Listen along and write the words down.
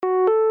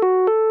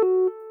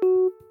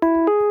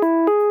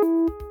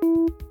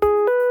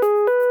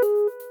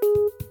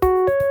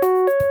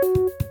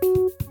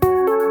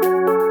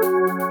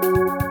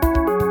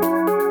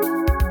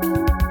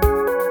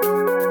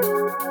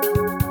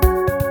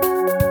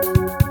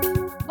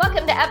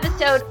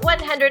episode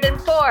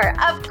 104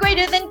 of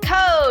Greater Than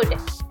Code.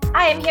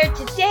 I am here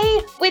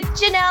today with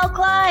Janelle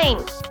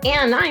Klein.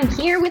 And I'm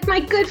here with my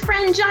good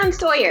friend John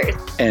Sawyers.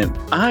 And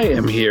I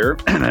am here,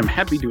 and I'm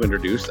happy to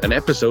introduce an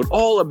episode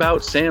all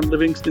about Sam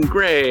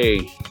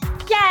Livingston-Gray.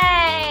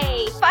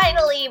 Yay!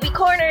 Finally, we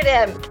cornered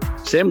him.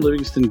 Sam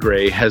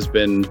Livingston-Gray has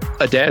been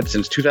a dad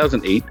since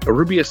 2008, a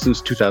Rubyist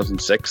since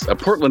 2006, a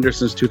Portlander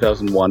since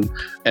 2001,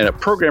 and a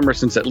programmer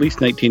since at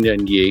least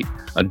 1998,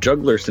 a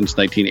juggler since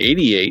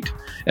 1988,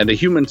 and a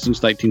human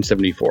since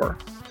 1974.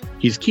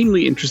 He's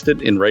keenly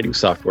interested in writing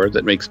software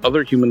that makes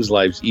other humans'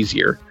 lives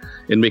easier,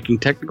 in making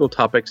technical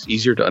topics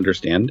easier to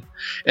understand,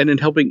 and in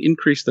helping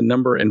increase the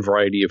number and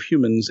variety of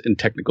humans in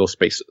technical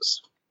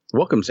spaces.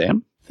 Welcome,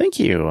 Sam. Thank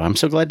you. I'm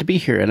so glad to be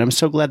here, and I'm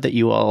so glad that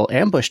you all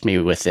ambushed me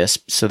with this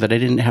so that I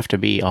didn't have to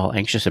be all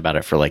anxious about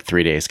it for like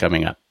 3 days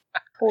coming up.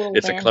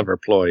 It's a clever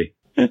ploy.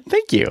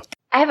 Thank you.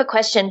 I have a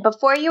question.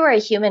 Before you were a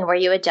human, were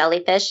you a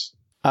jellyfish?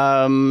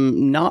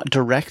 Not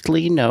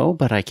directly, no,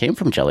 but I came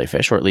from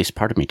jellyfish, or at least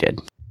part of me did.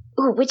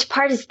 Ooh, which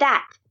part is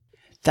that?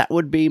 That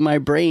would be my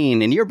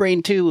brain, and your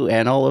brain too,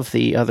 and all of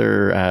the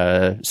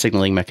other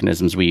signaling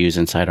mechanisms we use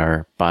inside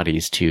our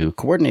bodies to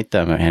coordinate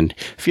them and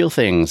feel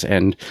things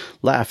and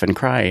laugh and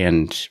cry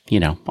and, you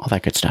know, all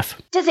that good stuff.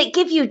 Does it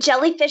give you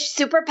jellyfish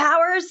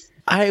superpowers?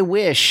 I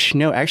wish.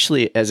 No,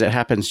 actually, as it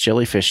happens,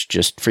 jellyfish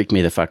just freak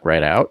me the fuck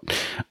right out.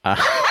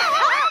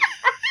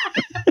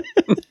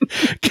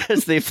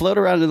 Because they float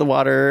around in the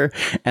water,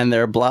 and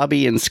they're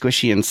blobby and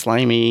squishy and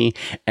slimy,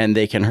 and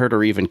they can hurt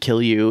or even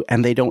kill you,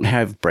 and they don't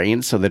have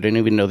brains, so they don't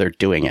even know they're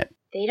doing it.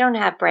 They don't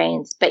have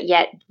brains, but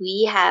yet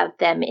we have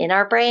them in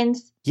our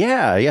brains?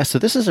 Yeah. So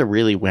this is a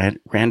really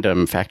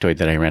random factoid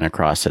that I ran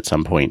across at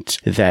some point,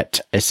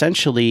 that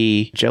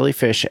essentially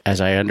jellyfish,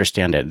 as I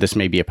understand it, this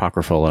may be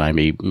apocryphal and I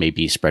may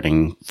be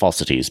spreading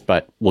falsities,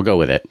 but we'll go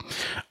with it,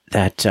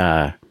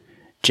 that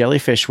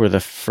jellyfish were the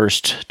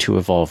first to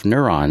evolve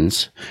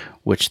neurons,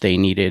 which they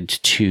needed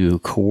to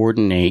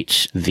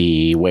coordinate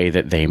the way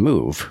that they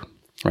move,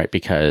 right?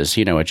 Because,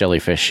 you know, a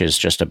jellyfish is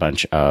just a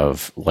bunch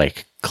of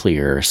like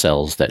clear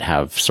cells that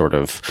have sort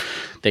of,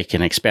 they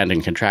can expand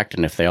and contract.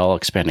 And if they all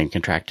expand and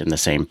contract in the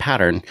same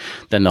pattern,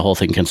 then the whole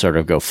thing can sort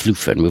of go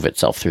floof and move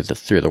itself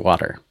through the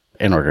water.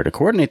 In order to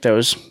coordinate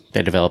those,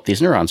 they developed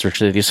these neurons,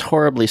 which are these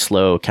horribly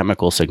slow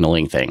chemical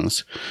signaling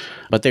things.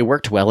 But they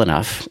worked well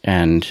enough,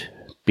 and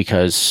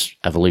because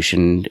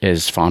evolution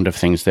is fond of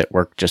things that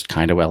work just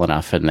kind of well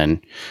enough and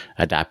then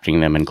adapting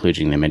them,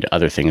 including them into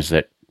other things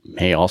that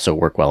may also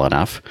work well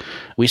enough,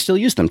 we still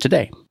use them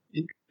today.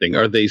 Interesting.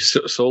 Are they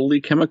solely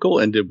chemical,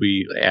 and did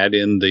we add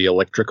in the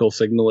electrical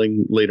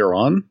signaling later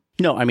on?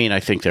 No, I mean,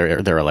 I think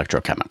they're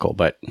electrochemical,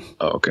 but...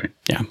 Oh, okay.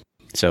 Yeah.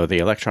 So the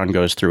electron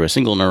goes through a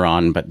single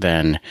neuron, but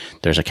then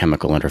there's a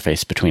chemical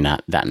interface between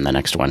that and the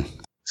next one.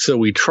 So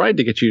we tried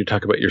to get you to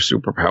talk about your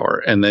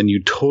superpower, and then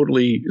you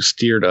totally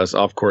steered us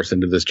off course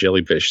into this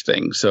jellyfish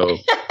thing. So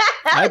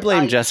I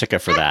blame Jessica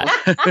for that.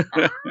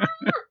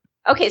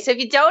 Okay, so if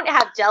you don't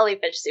have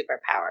jellyfish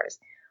superpowers,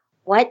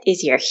 what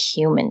is your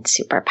human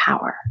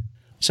superpower?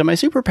 So my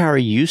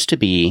superpower used to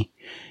be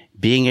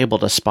being able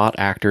to spot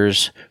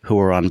actors who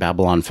were on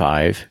Babylon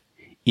 5,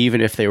 even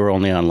if they were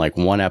only on like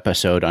one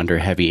episode under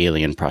heavy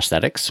alien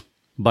prosthetics.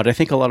 But I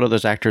think a lot of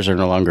those actors are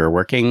no longer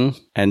working,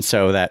 and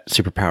so that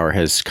superpower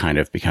has kind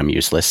of become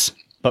useless.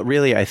 But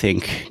really, I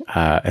think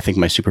my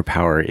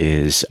superpower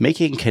is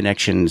making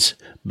connections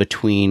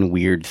between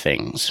weird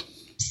things.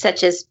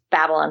 Such as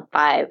Babylon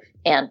 5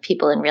 and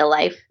people in real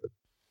life.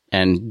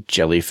 And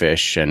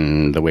jellyfish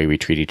and the way we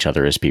treat each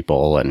other as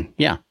people, and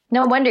yeah.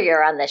 No wonder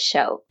you're on this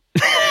show.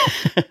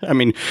 I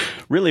mean,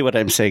 really what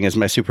I'm saying is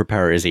my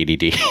superpower is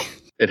ADD.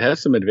 It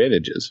has some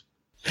advantages.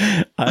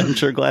 I'm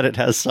sure glad it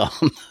has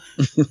some.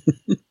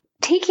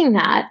 Taking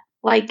that,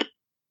 like,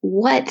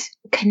 what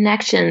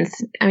connections?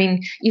 I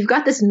mean, you've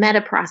got this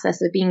meta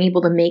process of being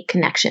able to make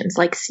connections,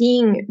 like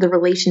seeing the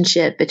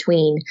relationship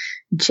between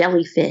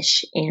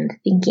jellyfish and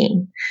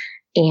thinking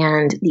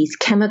and these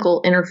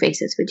chemical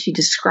interfaces, which you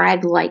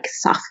described like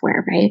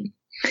software, right?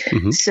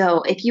 Mm-hmm.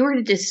 So if you were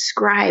to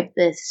describe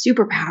the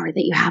superpower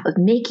that you have of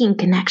making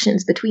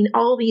connections between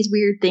all these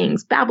weird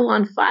things,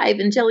 Babylon 5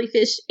 and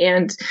jellyfish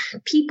and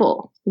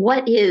people,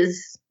 what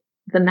is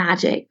the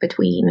magic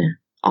between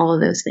all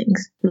of those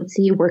things? Let's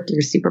see you work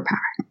your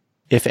superpower.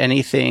 If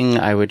anything,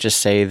 I would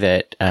just say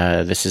that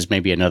this is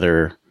maybe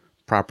another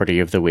property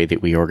of the way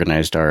that we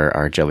organized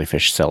our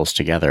jellyfish cells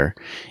together,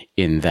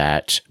 in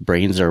that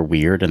brains are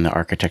weird and the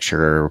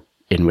architecture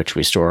in which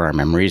we store our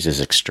memories is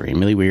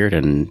extremely weird,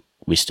 and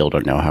we still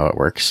don't know how it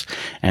works.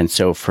 And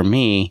so for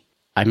me,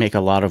 I make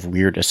a lot of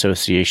weird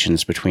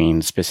associations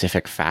between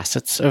specific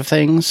facets of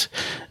things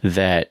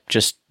that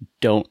just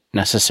don't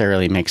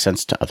necessarily make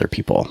sense to other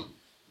people.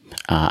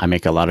 I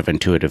make a lot of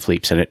intuitive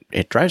leaps, and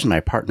it drives my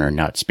partner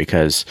nuts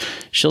because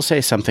she'll say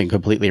something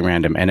completely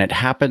random, and it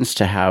happens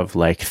to have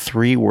like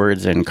 3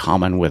 words in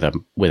common with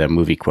a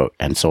movie quote.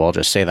 And so I'll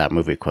just say that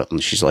movie quote,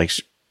 and she's like,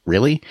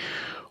 "Really?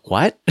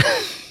 What?"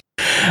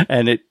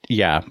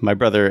 My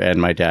brother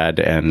and my dad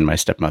and my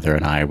stepmother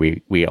and I,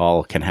 we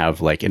all can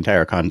have like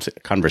entire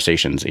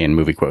conversations in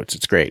movie quotes.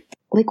 It's great.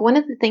 Like one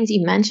of the things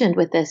you mentioned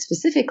with this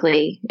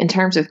specifically in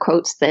terms of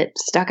quotes that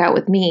stuck out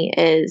with me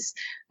is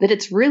that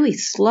it's really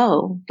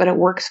slow, but it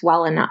works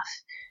well enough.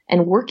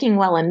 And working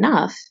well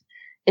enough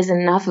is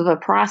enough of a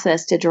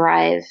process to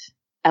drive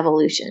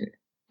evolution.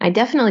 I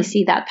definitely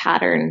see that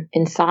pattern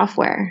in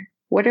software.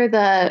 What are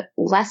the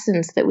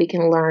lessons that we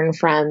can learn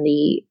from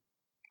the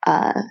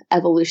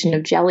evolution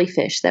of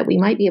Jellyfish that we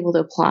might be able to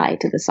apply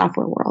to the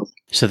software world?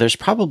 So there's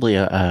probably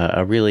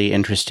a really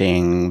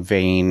interesting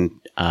vein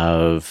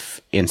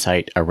of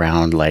insight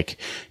around like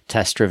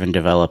test-driven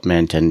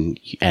development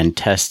and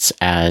tests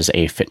as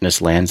a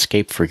fitness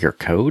landscape for your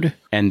code,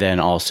 and then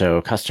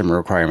also customer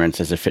requirements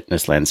as a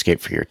fitness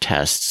landscape for your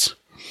tests.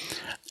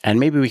 And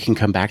maybe we can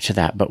come back to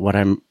that. But what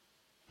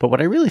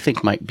I really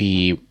think might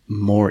be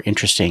more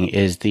interesting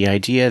is the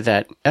idea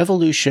that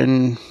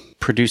evolution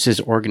produces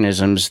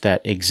organisms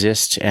that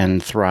exist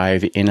and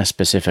thrive in a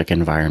specific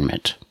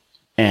environment.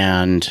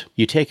 And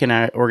you take an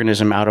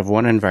organism out of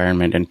one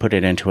environment and put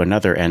it into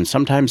another, and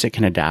sometimes it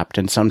can adapt,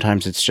 and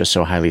sometimes it's just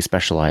so highly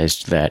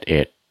specialized that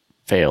it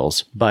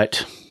fails.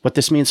 But what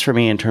this means for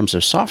me in terms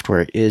of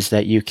software is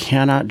that you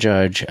cannot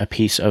judge a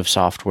piece of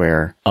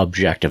software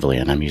objectively,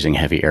 and I'm using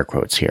heavy air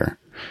quotes here.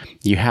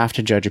 You have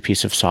to judge a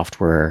piece of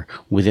software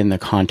within the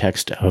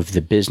context of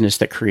the business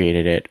that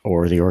created it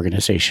or the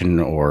organization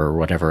or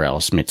whatever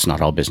else. I mean, it's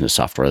not all business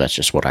software. That's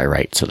just what I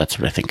write. So that's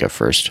what I think of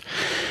first.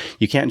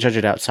 You can't judge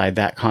it outside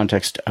that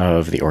context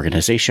of the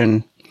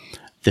organization,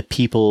 the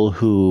people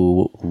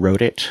who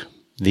wrote it,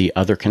 the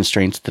other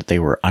constraints that they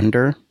were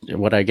under.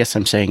 What I guess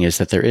I'm saying is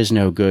that there is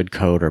no good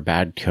code or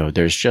bad code.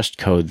 There's just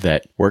code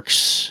that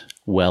works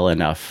well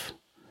enough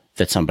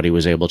that somebody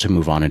was able to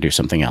move on and do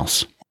something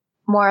else.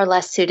 More or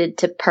less suited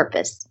to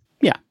purpose.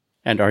 Yeah.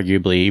 And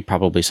arguably,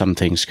 probably some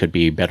things could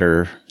be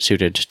better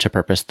suited to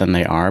purpose than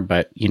they are.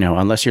 But,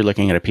 unless you're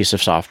looking at a piece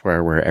of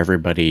software where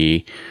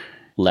everybody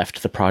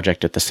left the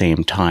project at the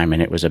same time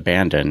and it was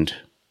abandoned,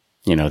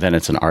 then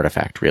it's an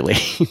artifact, really.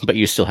 But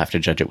you still have to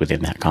judge it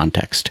within that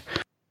context.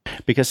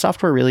 Because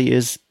software really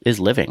is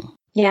living.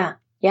 Yeah.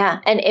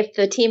 Yeah. And if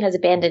the team has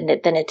abandoned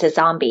it, then it's a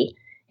zombie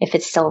if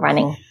it's still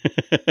running.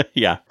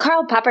 Yeah.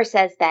 Karl Popper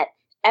says that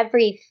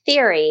every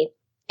theory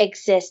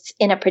exists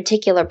in a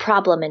particular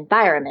problem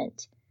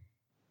environment.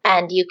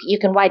 And you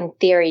can widen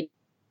theory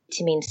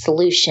to mean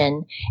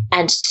solution.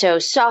 And so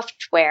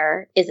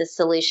software is a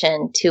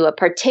solution to a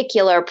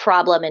particular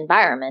problem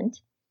environment.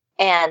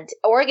 And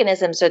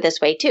organisms are this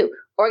way too.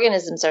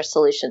 Organisms are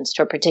solutions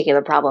to a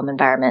particular problem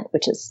environment,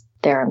 which is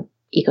their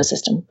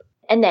ecosystem.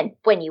 And then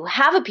when you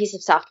have a piece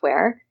of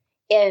software,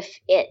 if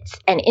it's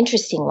an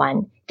interesting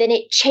one, then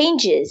it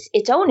changes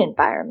its own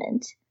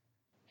environment.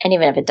 And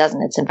even if it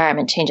doesn't, its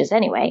environment changes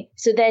anyway.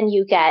 So then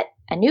you get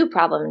a new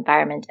problem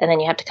environment, and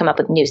then you have to come up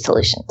with new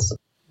solutions.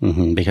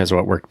 Mm-hmm, because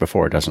what worked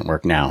before doesn't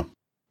work now.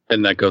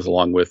 And that goes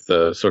along with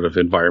the sort of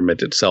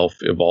environment itself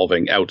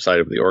evolving outside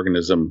of the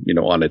organism,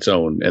 on its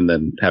own, and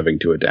then having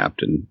to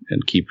adapt and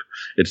keep.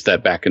 It's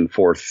that back and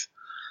forth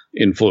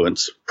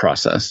influence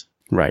process.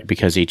 Right,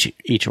 because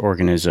each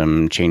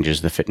organism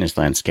changes the fitness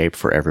landscape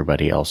for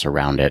everybody else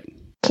around it.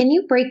 Can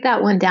you break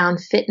that one down,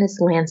 fitness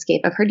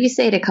landscape? I've heard you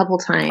say it a couple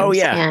times. Oh,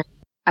 yeah.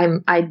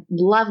 And I'd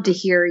love to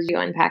hear you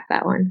unpack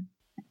that one.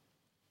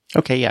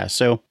 Okay, yeah.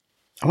 So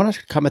I want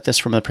to come at this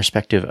from the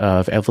perspective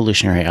of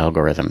evolutionary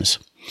algorithms.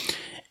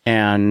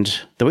 And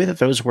the way that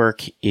those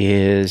work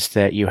is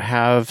that you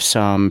have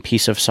some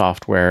piece of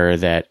software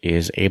that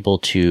is able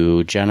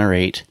to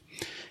generate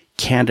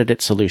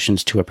candidate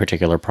solutions to a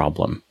particular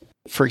problem.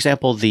 For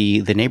example,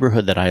 the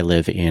neighborhood that I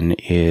live in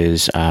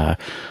is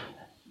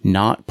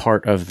not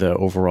part of the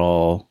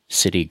overall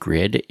city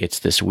grid. It's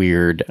this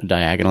weird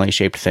diagonally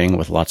shaped thing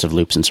with lots of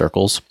loops and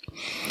circles.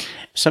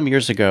 Some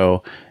years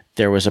ago,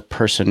 there was a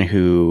person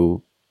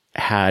who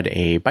had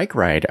a bike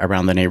ride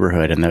around the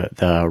neighborhood, and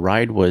the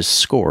ride was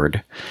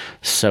scored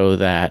so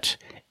that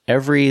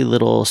every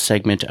little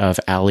segment of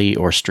alley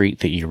or street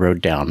that you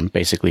rode down,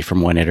 basically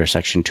from one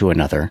intersection to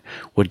another,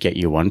 would get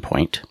you 1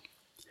 point.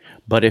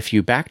 But if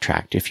you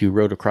backtracked, if you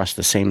rode across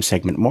the same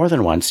segment more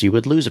than once, you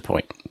would lose a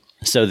point.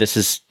 So this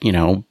is,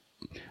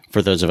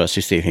 for those of us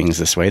who see things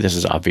this way, this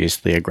is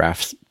obviously a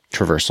graph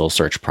traversal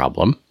search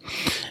problem.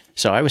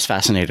 So I was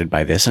fascinated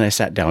by this, and I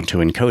sat down to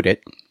encode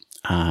it.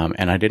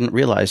 And I didn't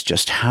realize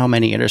just how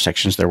many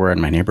intersections there were in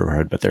my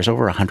neighborhood, but there's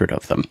over 100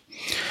 of them.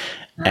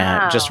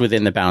 Wow. Just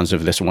within the bounds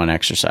of this one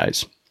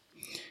exercise.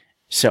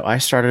 So I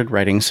started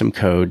writing some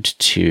code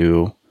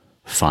to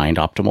find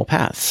optimal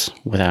paths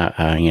without,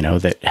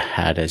 that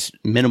had as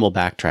minimal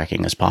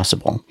backtracking as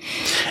possible.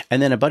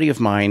 And then a buddy of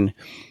mine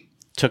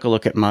took a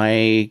look at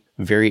my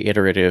very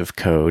iterative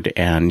code,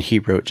 and he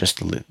wrote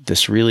just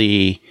this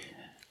really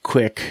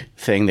quick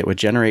thing that would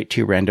generate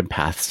 2 random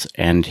paths,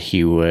 and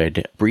he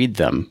would breed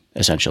them.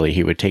 Essentially,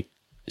 he would take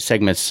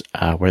segments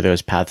where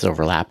those paths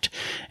overlapped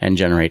and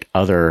generate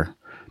other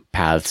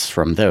paths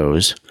from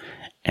those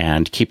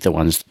and keep the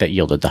ones that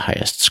yielded the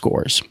highest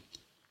scores.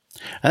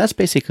 And that's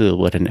basically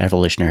what an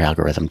evolutionary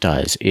algorithm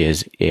does,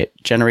 is it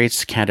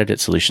generates candidate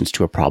solutions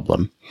to a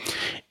problem.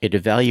 It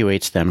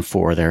evaluates them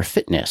for their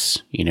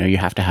fitness. You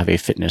have to have a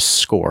fitness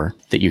score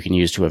that you can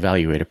use to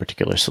evaluate a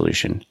particular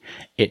solution.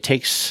 It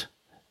takes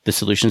the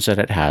solutions that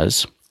it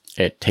has,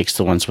 it takes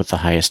the ones with the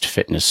highest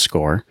fitness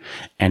score,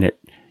 and it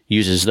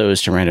uses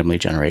those to randomly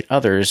generate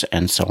others,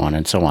 and so on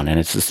and so on. And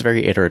it's this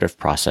very iterative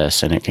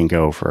process, and it can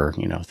go for,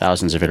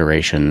 thousands of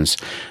iterations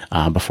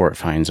before it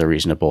finds a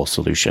reasonable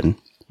solution.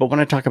 But when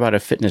I talk about a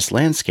fitness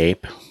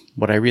landscape,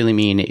 what I really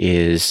mean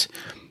is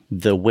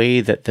the way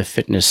that the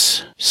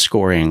fitness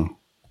scoring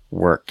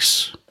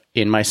works.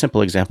 In my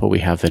simple example, we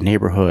have the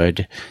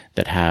neighborhood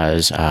that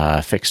has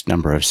a fixed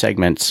number of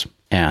segments,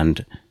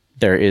 and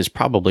there is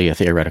probably a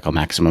theoretical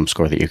maximum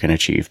score that you can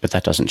achieve, but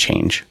that doesn't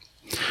change.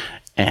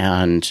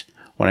 And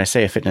when I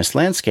say a fitness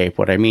landscape,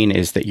 what I mean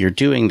is that you're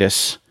doing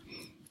this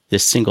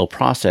single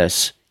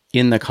process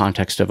in the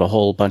context of a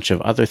whole bunch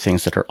of other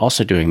things that are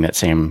also doing that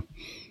same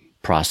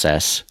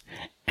process,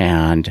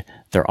 and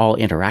they're all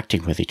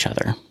interacting with each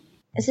other.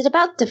 Is it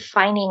about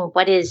defining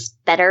what is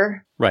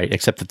better? Right,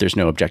 except that there's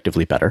no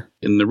objectively better.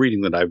 In the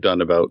reading that I've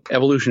done about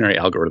evolutionary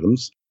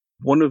algorithms,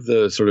 one of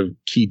the sort of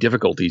key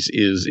difficulties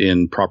is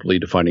in properly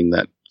defining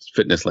that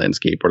fitness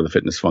landscape or the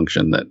fitness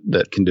function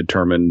that can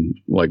determine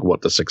like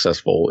what the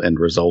successful end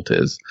result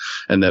is.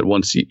 And that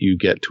once you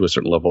get to a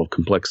certain level of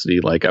complexity,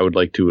 like I would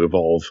like to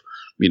evolve,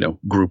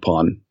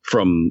 Groupon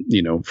from,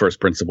 first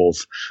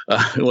principles,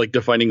 like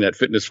defining that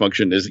fitness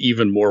function is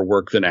even more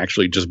work than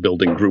actually just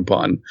building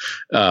Groupon,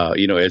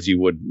 as you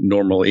would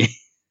normally.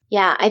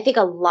 Yeah, I think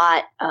a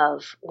lot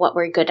of what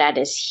we're good at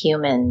as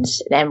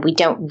humans, and we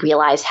don't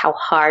realize how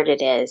hard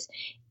it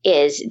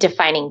is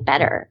defining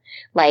better.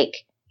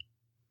 Like,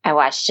 I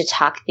watched a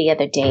talk the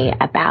other day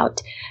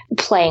about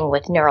playing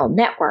with neural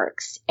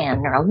networks,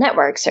 and neural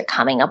networks are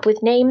coming up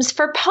with names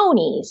for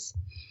ponies.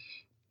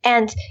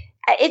 And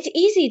it's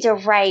easy to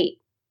write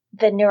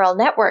the neural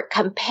network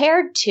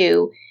compared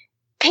to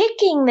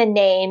picking the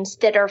names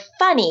that are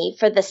funny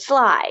for the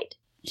slide.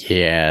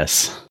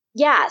 Yes.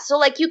 Yeah, so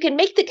like you can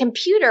make the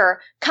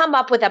computer come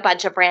up with a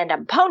bunch of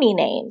random pony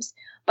names,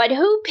 but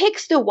who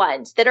picks the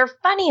ones that are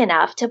funny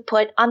enough to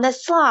put on the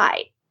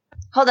slide?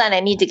 Hold on, I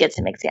need to get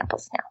some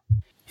examples now.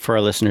 For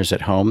our listeners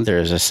at home, there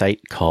is a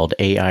site called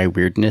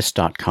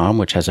AIweirdness.com,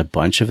 which has a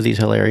bunch of these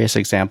hilarious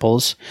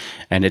examples.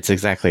 And it's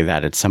exactly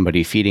that. It's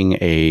somebody feeding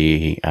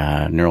a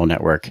neural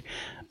network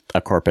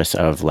a corpus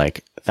of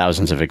like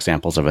thousands of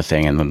examples of a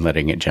thing and then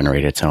letting it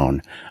generate its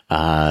own.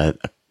 A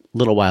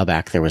little while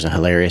back, there was a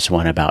hilarious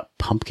one about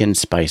pumpkin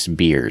spice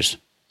beers.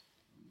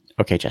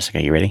 Okay,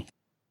 Jessica, you ready?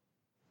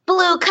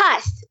 Blue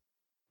cuss.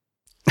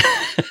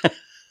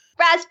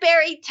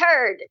 Raspberry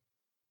turd.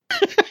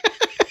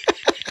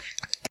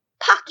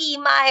 Pocky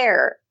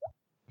Meyer.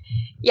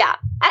 Yeah.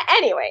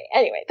 Anyway,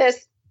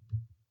 there's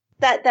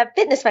that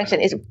fitness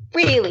function is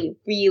really,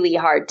 really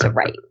hard to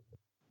write.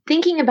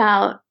 Thinking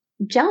about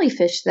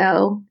jellyfish,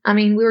 though, I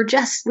mean,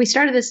 we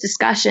started this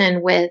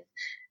discussion with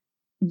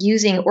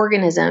using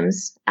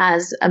organisms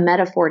as a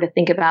metaphor to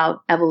think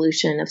about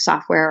evolution of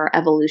software or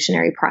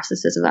evolutionary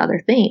processes of other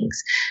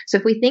things. So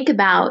if we think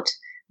about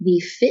the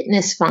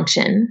fitness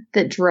function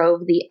that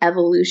drove the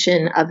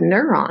evolution of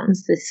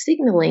neurons, the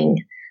signaling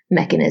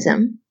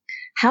mechanism,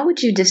 how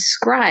would you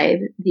describe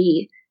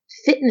the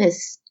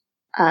fitness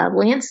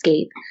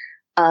landscape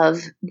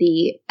of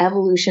the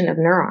evolution of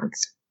neurons?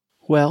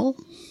 Well,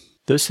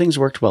 those things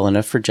worked well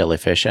enough for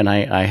jellyfish, and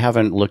I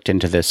haven't looked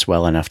into this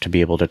well enough to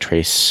be able to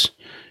trace,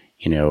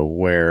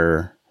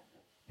 where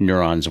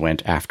neurons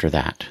went after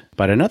that.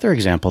 But another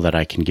example that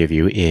I can give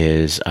you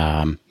is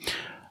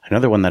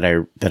another one that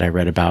I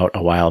read about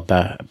a while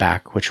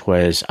back, which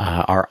was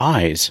our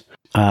eyes.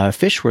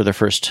 Fish were the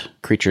first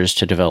creatures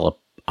to develop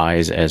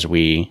eyes as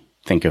we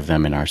think of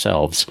them in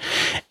ourselves.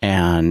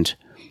 And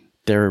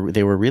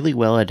they were really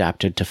well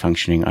adapted to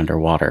functioning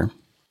underwater.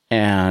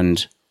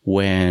 And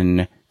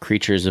when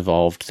creatures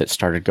evolved that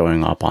started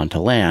going up onto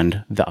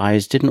land, the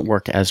eyes didn't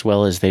work as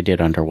well as they did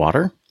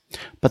underwater,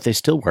 but they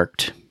still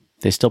worked.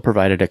 They still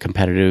provided a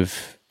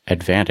competitive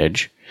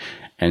advantage.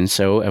 And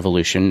so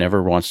evolution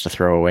never wants to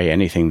throw away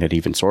anything that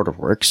even sort of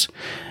works.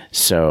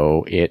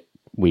 So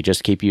we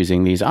just keep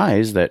using these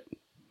eyes that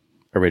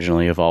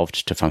originally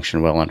evolved to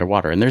function well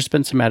underwater. And there's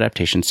been some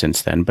adaptation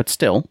since then, but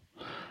still,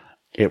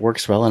 it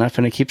works well enough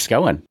and it keeps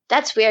going.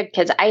 That's weird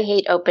because I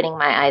hate opening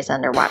my eyes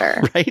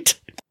underwater. Right?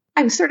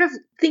 I'm sort of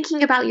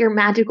thinking about your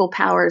magical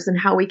powers and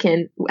how we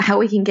can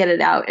get it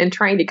out, and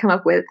trying to come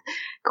up with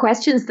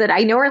questions that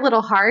I know are a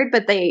little hard,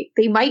 but they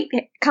might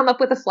come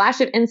up with a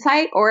flash of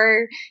insight,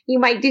 or you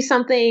might do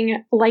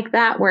something like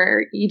that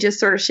where you just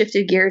sort of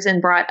shifted gears and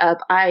brought up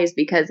eyes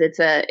because it's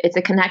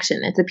a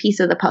connection. It's a piece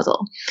of the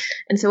puzzle.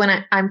 And so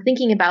when I'm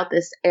thinking about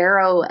this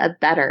arrow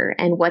of better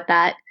and what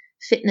that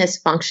fitness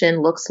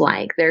function looks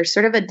like, there's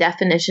sort of a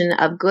definition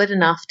of good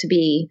enough to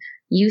be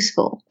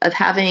useful, of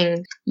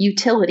having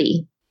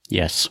utility.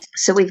 Yes.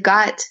 So we've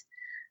got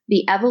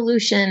the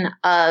evolution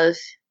of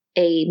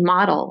a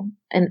model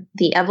and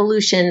the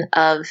evolution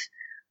of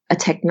a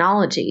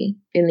technology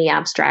in the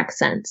abstract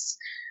sense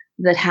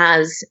that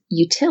has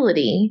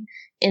utility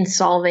in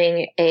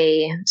solving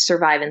a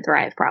survive and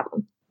thrive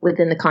problem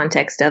within the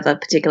context of a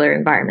particular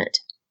environment.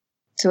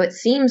 So it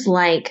seems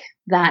like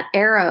that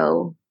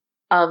arrow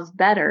of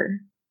better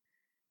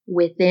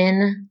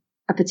within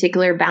a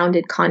particular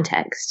bounded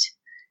context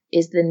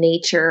is the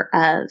nature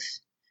of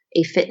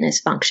a fitness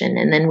function.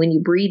 And then when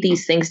you breed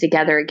these things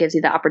together, it gives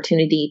you the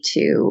opportunity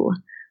to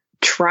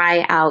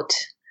try out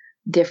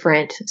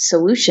different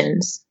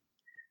solutions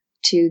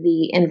to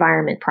the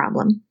environment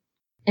problem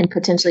and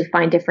potentially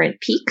find different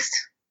peaks.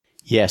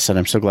 Yes, and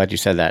I'm so glad you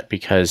said that,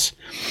 because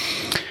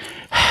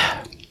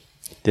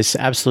this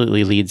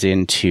absolutely leads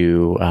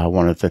into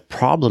one of the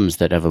problems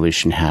that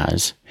evolution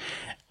has,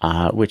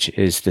 which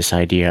is this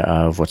idea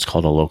of what's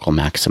called a local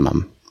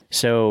maximum.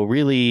 So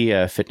really,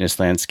 a fitness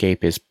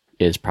landscape is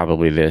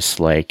probably this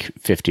like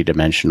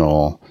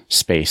 50-dimensional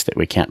space that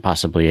we can't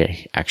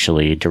possibly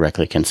actually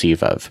directly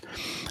conceive of.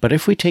 But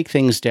if we take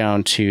things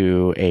down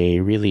to a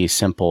really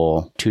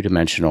simple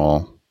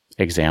 2-dimensional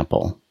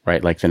example,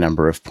 right, like the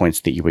number of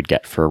points that you would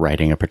get for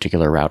riding a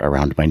particular route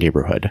around my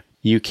neighborhood,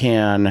 you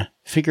can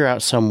figure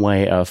out some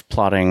way of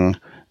plotting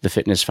the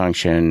fitness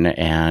function,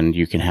 and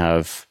you can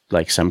have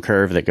like some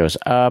curve that goes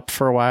up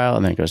for a while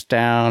and then it goes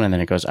down and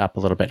then it goes up a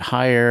little bit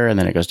higher and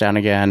then it goes down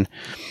again.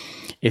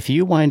 If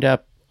you wind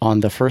up on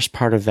the first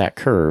part of that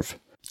curve,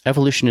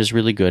 evolution is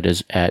really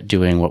good at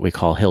doing what we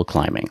call hill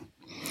climbing,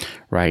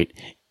 right?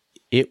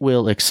 It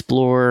will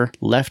explore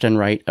left and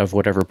right of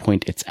whatever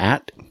point it's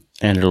at,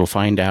 and it'll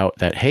find out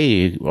that,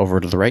 hey, over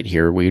to the right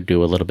here, we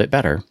do a little bit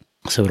better.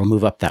 So it'll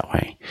move up that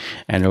way,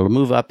 and it'll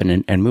move up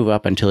and move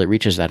up until it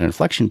reaches that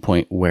inflection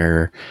point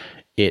where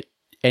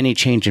any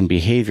change in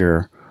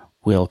behavior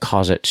will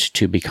cause it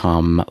to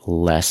become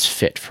less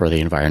fit for the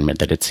environment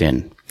that it's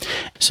in.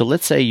 So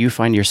let's say you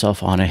find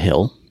yourself on a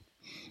hill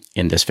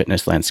in this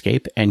fitness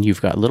landscape, and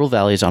you've got little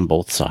valleys on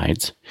both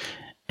sides.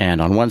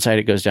 And on one side,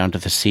 it goes down to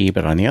the sea,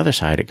 but on the other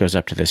side, it goes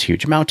up to this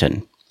huge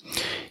mountain.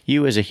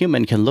 You as a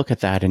human can look at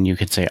that and you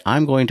can say,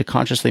 I'm going to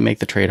consciously make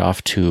the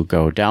trade-off to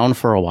go down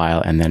for a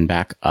while and then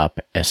back up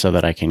so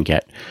that I can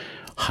get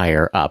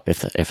higher up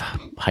if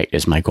height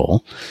is my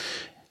goal.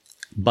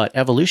 But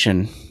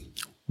evolution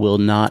will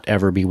not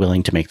ever be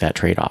willing to make that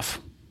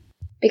trade-off.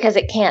 Because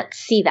it can't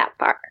see that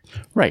far.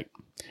 Right.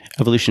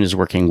 Evolution is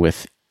working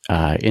with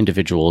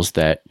individuals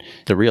that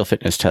the real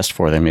fitness test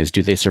for them is,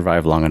 do they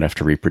survive long enough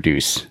to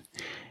reproduce?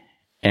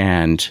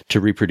 And to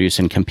reproduce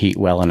and compete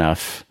well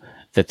enough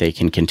that they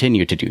can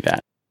continue to do that.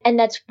 And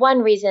that's one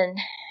reason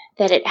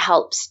that it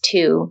helps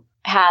to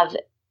have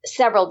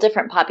several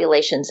different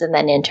populations and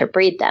then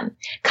interbreed them.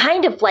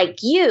 Kind of like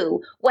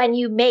you when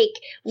you make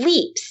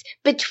leaps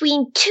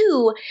between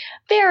two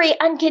very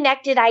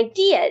unconnected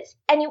ideas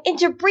and you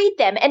interbreed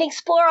them and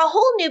explore a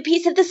whole new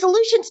piece of the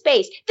solution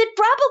space that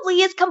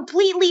probably is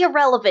completely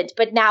irrelevant,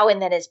 but now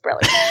and then is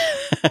brilliant.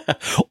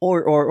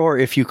 or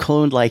if you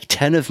cloned like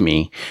 10 of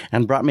me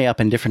and brought me up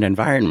in different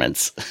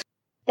environments.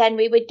 Then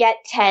we would get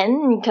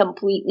 10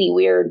 completely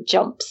weird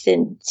jumps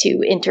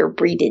into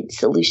interbreeded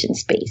solution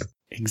space.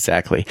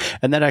 Exactly.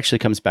 And that actually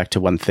comes back to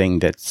one thing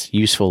that's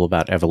useful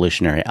about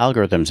evolutionary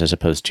algorithms as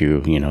opposed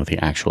to, the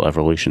actual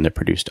evolution that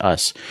produced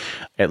us,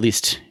 at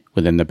least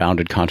within the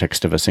bounded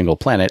context of a single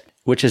planet,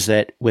 which is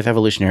that with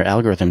evolutionary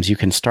algorithms, you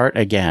can start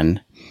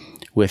again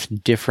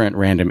with different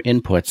random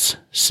inputs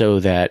so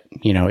that,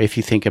 if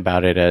you think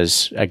about it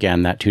as,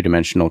 again, that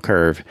 2-dimensional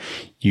curve,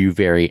 you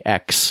vary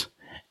X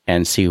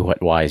and see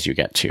what Y's you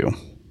get to.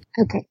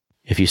 Okay.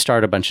 If you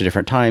start a bunch of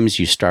different times,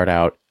 you start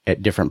out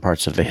at different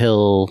parts of the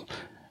hill,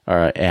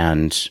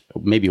 and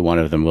maybe one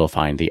of them will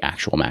find the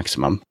actual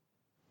maximum.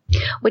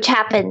 Which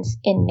happens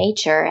in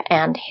nature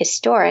and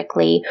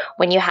historically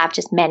when you have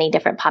just many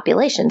different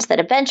populations that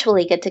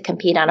eventually get to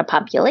compete on a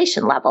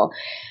population level.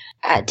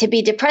 To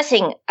be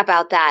depressing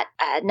about that,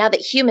 now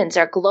that humans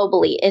are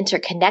globally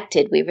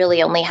interconnected, we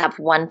really only have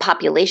one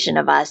population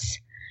of us.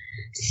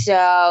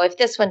 So if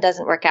this one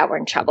doesn't work out, we're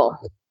in trouble.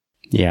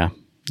 Yeah.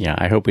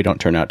 I hope we don't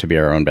turn out to be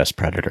our own best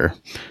predator,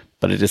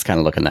 but it is kind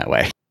of looking that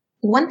way.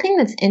 One thing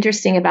that's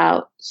interesting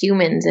about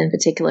humans in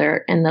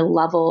particular and the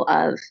level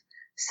of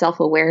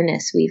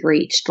self-awareness we've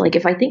reached, like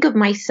if I think of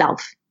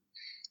myself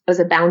as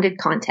a bounded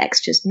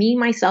context, just me,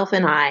 myself,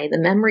 and I, the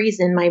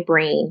memories in my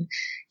brain,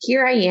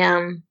 here I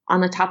am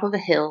on the top of a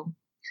hill.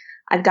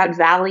 I've got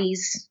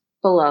valleys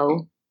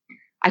below.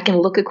 I can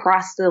look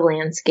across the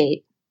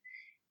landscape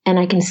and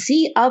I can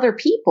see other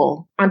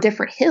people on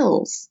different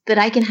hills that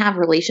I can have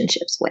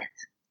relationships with.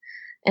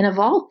 And of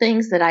all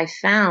things that I've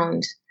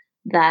found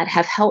that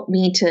have helped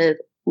me to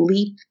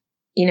leap,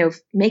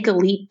 make a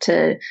leap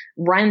to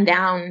run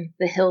down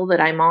the hill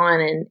that I'm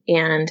on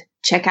and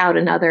check out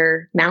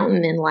another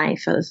mountain in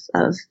life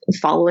of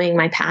following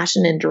my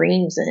passion and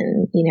dreams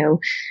and,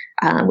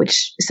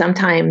 which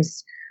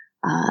sometimes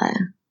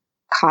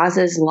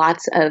causes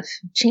lots of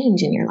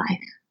change in your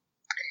life.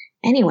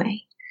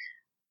 Anyway,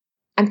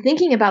 I'm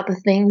thinking about the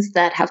things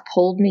that have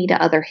pulled me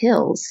to other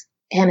hills,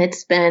 and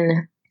it's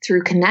been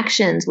through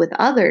connections with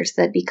others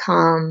that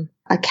become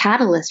a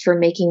catalyst for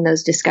making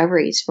those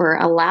discoveries, for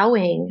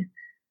allowing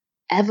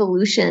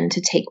evolution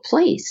to take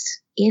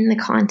place in the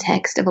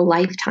context of a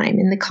lifetime,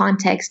 in the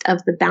context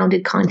of the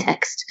bounded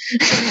context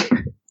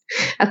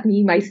of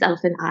me, myself,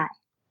 and I.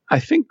 I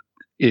think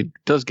it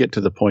does get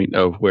to the point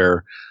of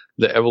where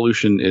the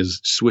evolution is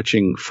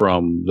switching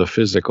from the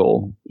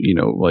physical,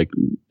 like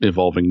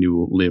evolving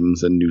new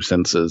limbs and new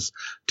senses,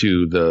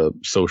 to the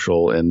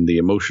social and the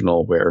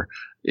emotional, where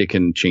it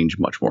can change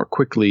much more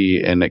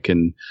quickly, and it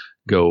can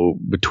go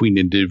between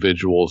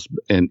individuals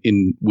and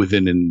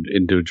within an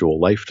individual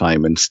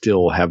lifetime and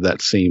still have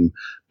that same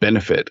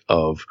benefit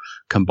of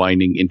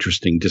combining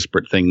interesting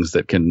disparate things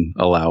that can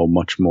allow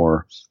much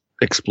more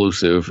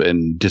explosive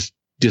and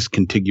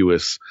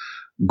discontiguous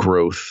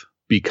growth,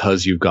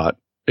 because you've got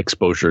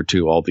exposure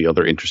to all the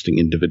other interesting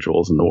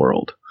individuals in the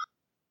world.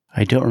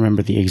 I don't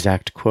remember the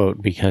exact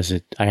quote because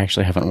I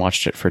actually haven't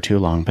watched it for too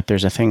long, but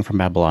there's a thing from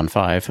Babylon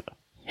 5.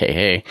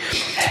 Hey.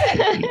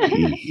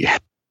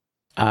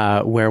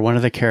 Where one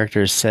of the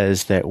characters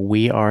says that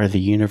we are the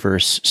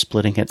universe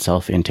splitting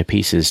itself into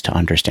pieces to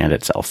understand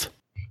itself.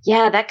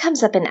 Yeah, that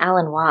comes up in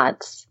Alan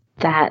Watts,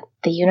 that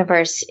the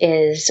universe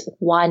is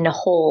one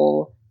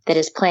whole that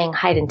is playing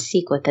hide and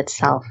seek with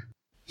itself.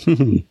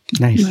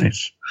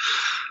 Nice.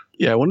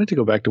 Yeah, I wanted to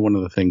go back to one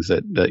of the things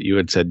that you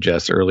had said,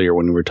 Jess, earlier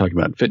when we were talking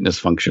about fitness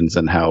functions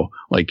and how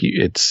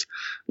it's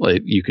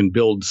like you can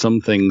build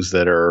some things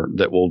that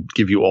will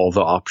give you all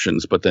the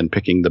options, but then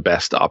picking the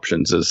best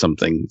options is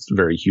something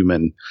very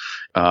human.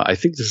 I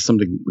think this is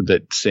something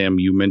that, Sam,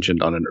 you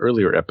mentioned on an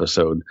earlier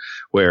episode,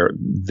 where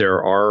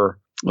there are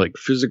like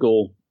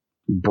physical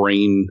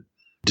brain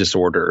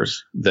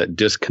disorders that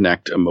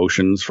disconnect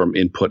emotions from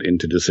input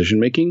into decision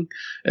making.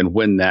 And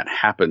when that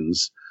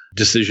happens,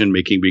 decision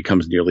making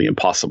becomes nearly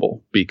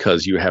impossible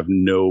because you have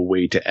no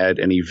way to add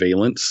any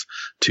valence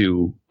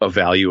to a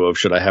value of,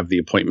 should I have the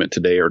appointment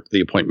today or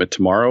the appointment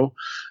tomorrow?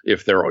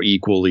 If they're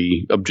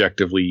equally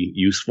objectively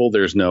useful,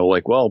 there's no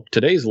like, well,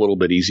 today's a little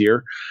bit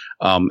easier.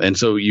 And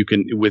so you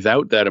can,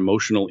 without that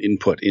emotional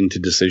input into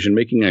decision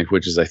making,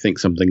 which is, I think,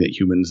 something that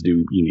humans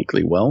do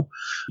uniquely well,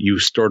 you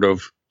sort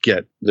of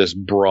get this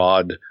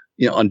broad,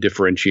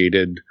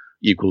 undifferentiated,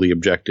 equally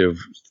objective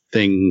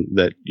thing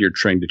that you're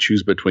trying to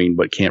choose between,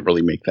 but can't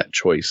really make that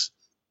choice.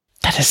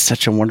 That is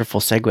such a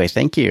wonderful segue.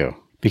 Thank you.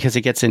 Because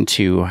it gets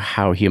into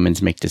how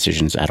humans make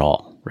decisions at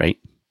all, right?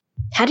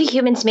 How do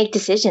humans make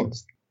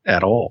decisions?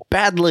 At all.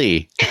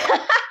 Badly. No,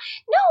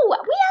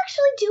 we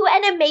actually do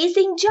an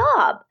amazing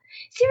job.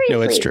 Seriously.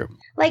 No, it's true.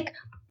 Like,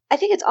 I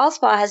think it's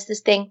Allspaw has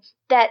this thing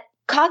that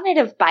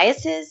cognitive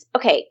biases,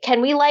 okay,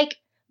 can we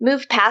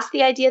move past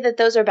the idea that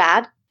those are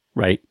bad?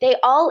 Right. They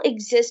all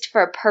exist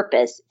for a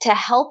purpose, to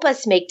help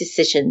us make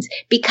decisions.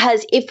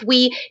 Because if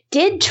we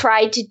did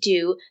try to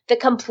do the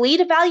complete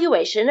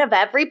evaluation of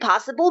every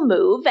possible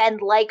move and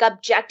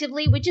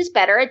objectively, which is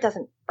better, it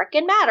doesn't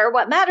frickin' matter.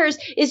 What matters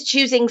is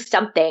choosing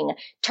something.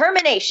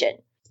 Termination.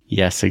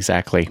 Yes,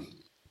 exactly.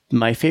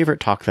 My favorite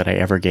talk that I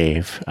ever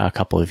gave a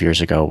couple of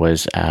years ago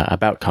was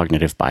about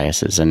cognitive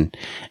biases, and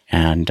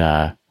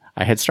I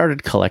had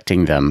started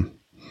collecting them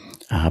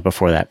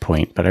before that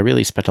point, but I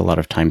really spent a lot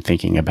of time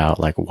thinking about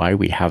why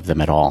we have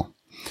them at all.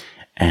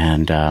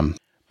 And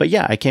but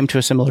yeah, I came to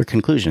a similar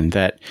conclusion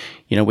that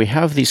we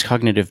have these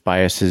cognitive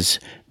biases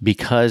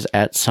because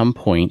at some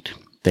point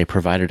they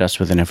provided us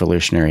with an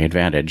evolutionary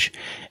advantage,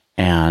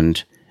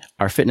 and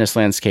our fitness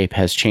landscape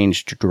has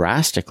changed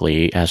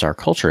drastically as our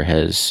culture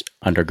has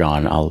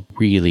undergone a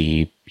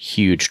really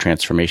huge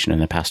transformation in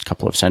the past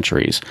couple of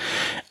centuries.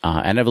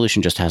 And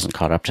evolution just hasn't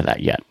caught up to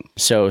that yet.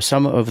 So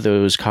some of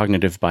those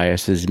cognitive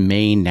biases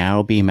may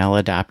now be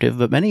maladaptive,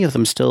 but many of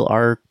them still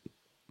are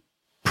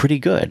pretty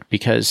good.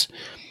 Because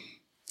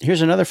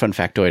here's another fun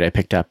factoid I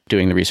picked up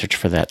doing the research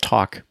for that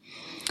talk.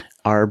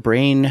 Our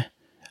brain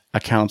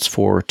accounts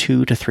for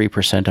 2 to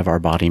 3% of our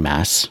body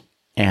mass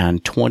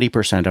and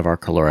 20% of our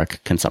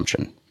caloric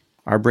consumption.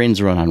 Our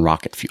brains run on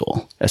rocket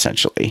fuel,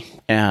 essentially.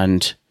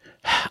 And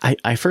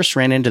I first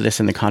ran into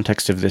this in the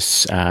context of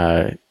this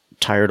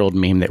tired old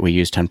meme that we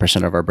use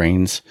 10% of our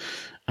brains.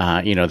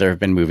 There have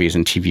been movies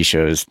and TV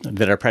shows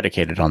that are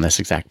predicated on this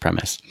exact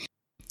premise.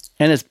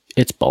 And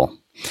it's bull.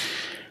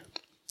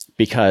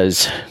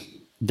 Because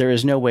there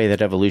is no way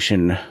that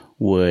evolution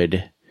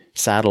would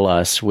saddle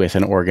us with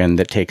an organ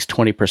that takes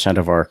 20%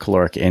 of our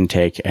caloric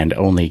intake and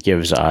only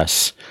gives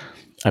us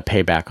a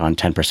payback on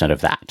 10% of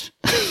that.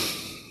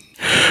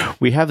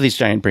 We have these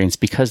giant brains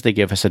because they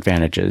give us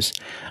advantages,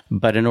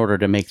 but in order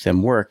to make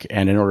them work,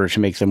 and in order to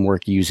make them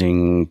work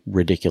using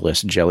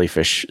ridiculous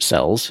jellyfish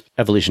cells,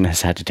 evolution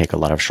has had to take a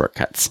lot of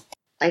shortcuts.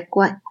 Like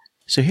what?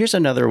 So here's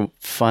another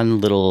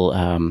fun little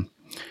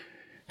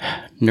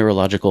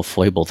neurological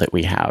foible that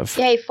we have.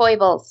 Yay,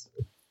 foibles.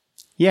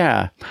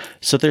 Yeah.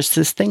 So there's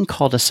this thing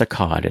called a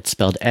saccade. It's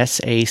spelled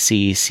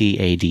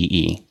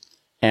SACCADE.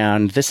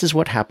 And this is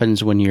what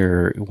happens when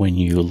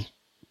you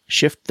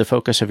shift the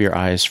focus of your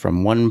eyes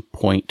from one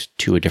point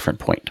to a different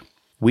point.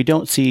 We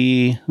don't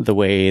see the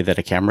way that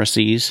a camera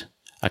sees.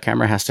 A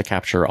camera has to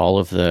capture all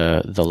of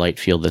the light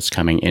field that's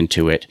coming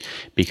into it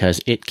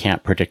because it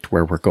can't predict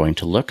where we're going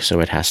to look, so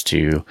it has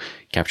to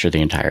capture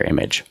the entire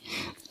image.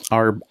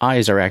 Our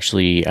eyes are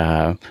actually,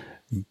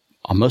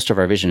 most of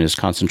our vision is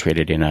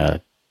concentrated in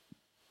a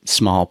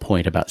small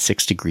point about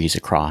 6 degrees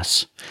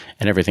across,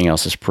 and everything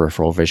else is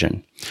peripheral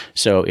vision.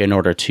 So in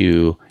order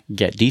to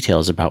get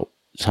details about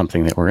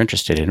something that we're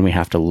interested in, we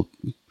have to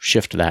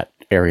shift that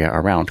area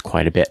around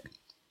quite a bit.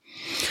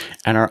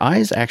 And our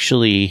eyes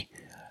actually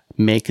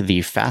make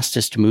the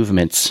fastest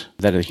movements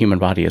that a human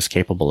body is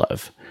capable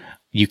of.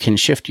 You can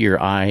shift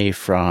your eye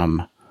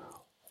from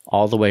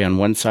all the way on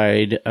one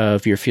side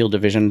of your field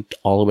of vision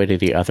all the way to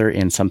the other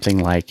in something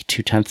like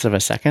 0.2 of a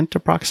second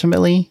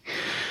approximately.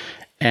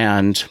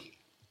 And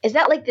is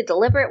that like the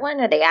deliberate one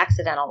or the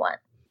accidental one?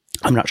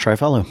 I'm not sure I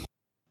follow.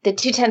 The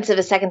 0.2 of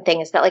a second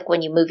thing, is that like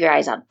when you move your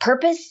eyes on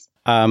purpose?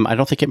 I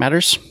don't think it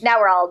matters. Now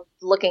we're all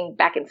looking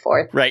back and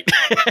forth. Right.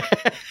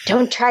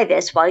 Don't try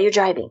this while you're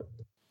driving.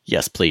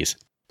 Yes, please.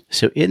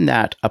 So in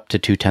that up to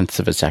 0.2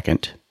 of a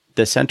second,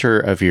 the center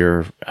of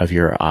your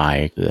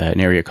eye, an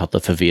area called the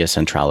fovea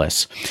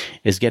centralis,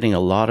 is getting a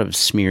lot of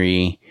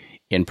smeary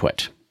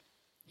input.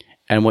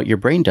 And what your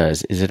brain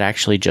does is it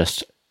actually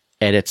just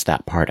edits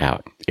that part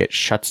out. It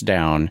shuts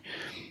down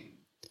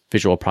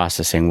visual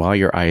processing while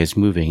your eye is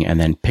moving and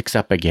then picks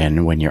up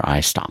again when your eye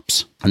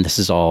stops. And this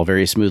is all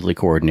very smoothly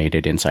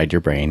coordinated inside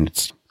your brain.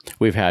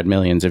 We've had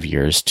millions of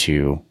years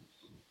to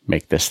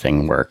make this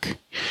thing work.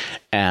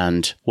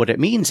 And what it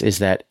means is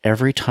that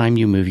every time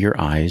you move your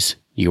eyes,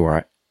 you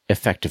are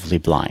effectively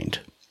blind.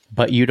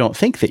 But you don't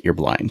think that you're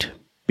blind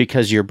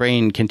because your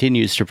brain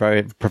continues to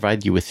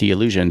provide you with the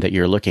illusion that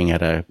you're looking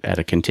at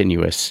a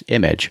continuous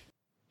image.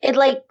 It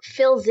like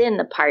fills in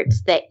the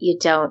parts that you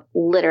don't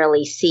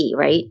literally see,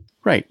 right?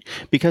 Right.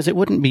 Because it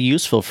wouldn't be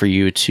useful for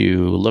you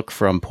to look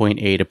from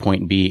point A to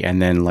point B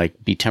and then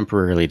like be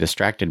temporarily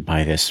distracted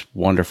by this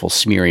wonderful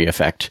smeary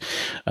effect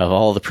of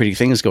all the pretty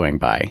things going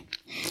by,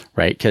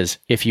 right? Because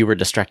if you were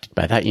distracted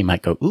by that, you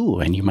might go, ooh,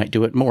 and you might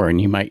do it more. And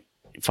you might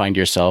find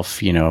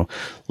yourself,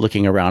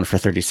 looking around for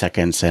 30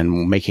 seconds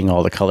and making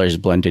all the colors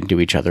blend into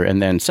each other.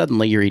 And then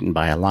suddenly you're eaten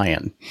by a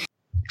lion.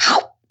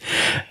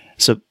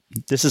 So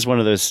this is one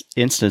of those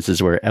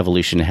instances where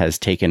evolution has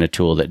taken a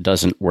tool that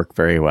doesn't work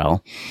very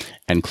well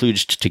and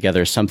kludged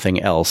together something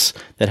else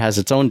that has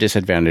its own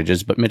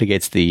disadvantages, but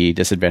mitigates the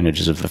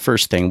disadvantages of the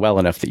first thing well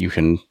enough that you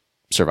can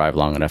survive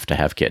long enough to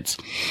have kids.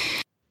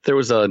 There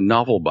was a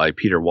novel by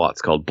Peter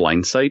Watts called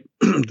Blindsight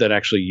that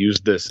actually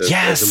used this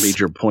as a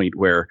major point,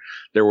 where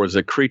there was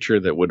a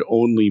creature that would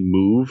only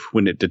move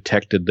when it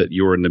detected that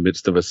you were in the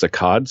midst of a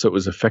saccade, so it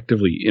was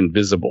effectively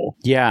invisible.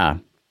 Yeah,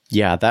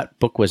 that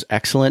book was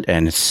excellent,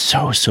 and it's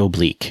so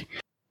bleak.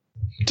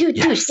 Dude,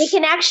 they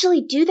can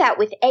actually do that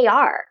with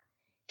AR.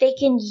 They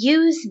can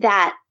use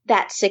that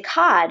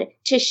saccade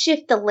to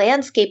shift the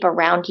landscape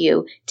around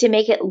you to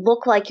make it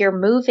look like you're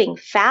moving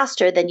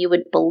faster than you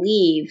would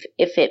believe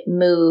if it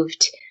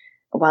moved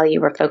while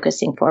you were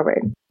focusing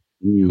forward.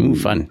 Ooh,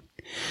 fun.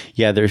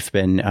 Yeah, there's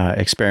been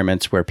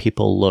experiments where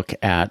people look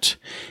at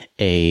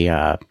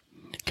a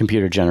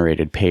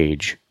computer-generated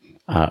page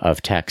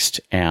of text,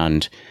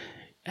 and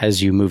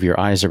as you move your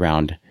eyes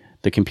around,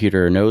 the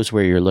computer knows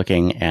where you're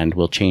looking and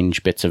will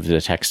change bits of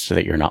the text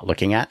that you're not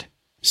looking at.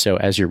 So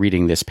as you're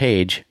reading this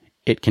page,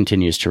 it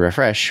continues to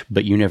refresh,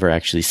 but you never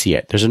actually see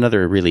it. There's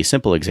another really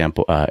simple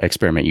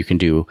experiment you can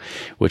do,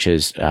 which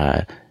is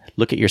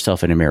look at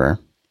yourself in a mirror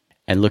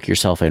and look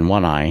yourself in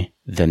one eye,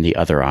 then the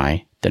other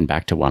eye, then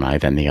back to one eye,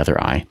 then the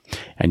other eye,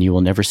 and you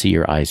will never see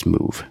your eyes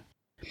move.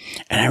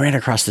 And I ran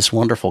across this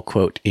wonderful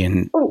quote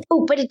in...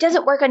 Oh, but it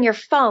doesn't work on your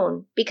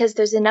phone because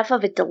there's enough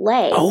of a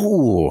delay.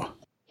 Oh.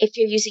 If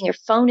you're using your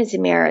phone as a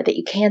mirror that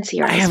you can see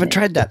your eyes. I haven't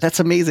tried that. That's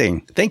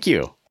amazing. Thank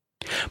you.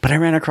 But I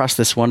ran across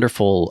this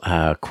wonderful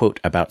quote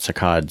about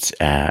saccades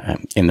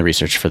in the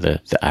research for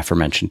the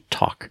aforementioned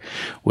talk,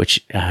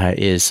 which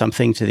is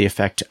something to the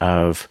effect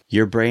of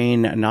your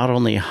brain not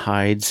only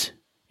hides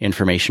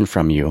information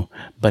from you,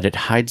 but it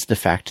hides the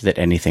fact that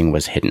anything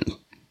was hidden.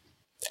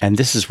 And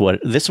this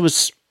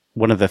was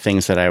one of the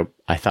things that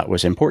I thought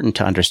was important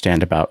to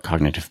understand about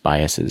cognitive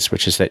biases,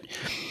 which is that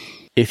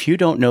if you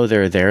don't know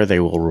they're there, they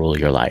will rule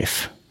your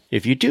life.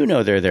 If you do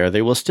know they're there,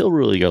 they will still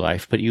rule your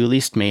life, but you at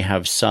least may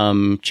have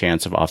some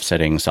chance of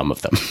offsetting some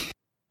of them.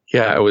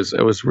 Yeah, I was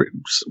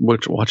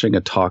watching a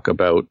talk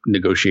about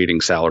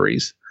negotiating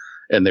salaries,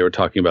 and they were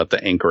talking about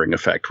the anchoring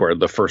effect, where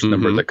the first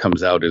number that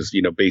comes out is,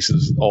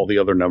 bases, all the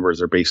other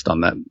numbers are based on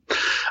that.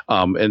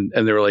 And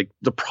they were like,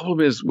 the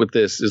problem is with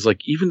this is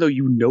like, even though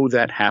you know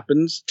that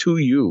happens to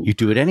you, you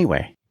do it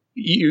anyway.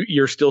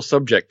 You're still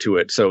subject to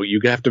it. So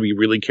you have to be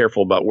really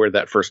careful about where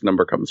that first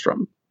number comes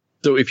from.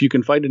 So if you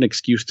can find an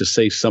excuse to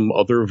say some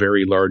other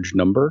very large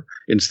number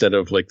instead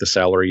of like the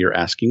salary you're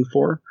asking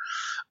for,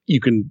 you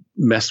can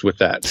mess with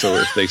that. So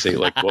if they say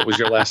like, what was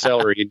your last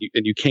salary?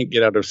 And you can't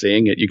get out of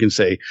saying it, you can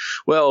say,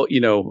 well,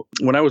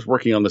 when I was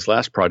working on this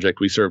last project,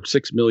 we served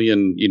 6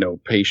 million,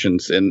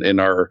 patients in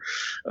our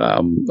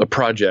a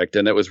project,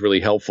 and that was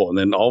really helpful. And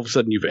then all of a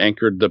sudden you've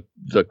anchored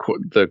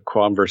the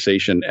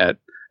conversation at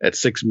at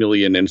 $6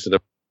 million instead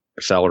of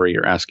the salary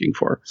you're asking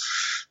for.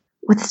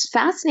 What's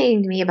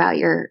fascinating to me about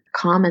your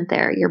comment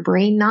there, your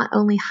brain not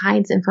only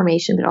hides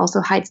information, but also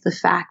hides the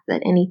fact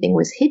that anything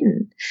was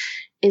hidden,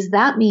 is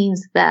that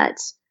means that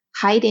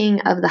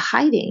hiding of the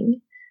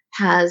hiding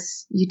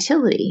has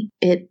utility.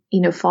 It,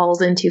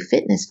 falls into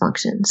fitness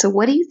function. So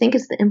what do you think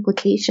is the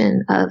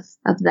implication of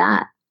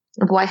that,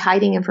 of why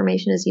hiding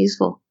information is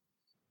useful,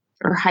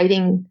 or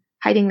hiding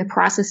the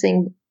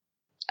processing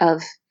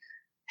of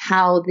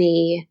how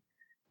the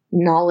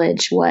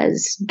knowledge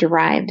was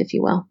derived, if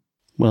you will?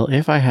 Well,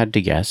 if I had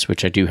to guess,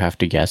 which I do have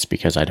to guess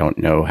because I don't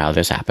know how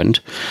this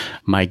happened,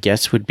 my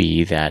guess would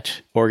be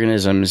that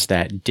organisms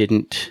that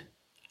didn't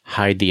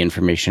hide the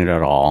information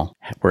at all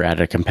were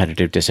at a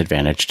competitive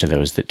disadvantage to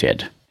those that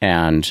did.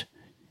 And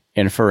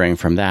inferring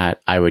from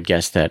that, I would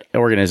guess that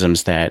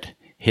organisms that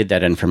hid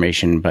that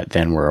information but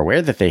then were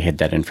aware that they hid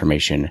that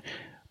information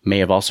may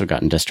have also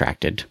gotten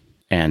distracted.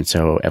 And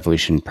so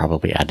evolution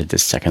probably added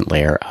this second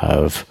layer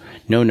of,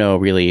 no,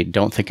 really,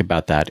 don't think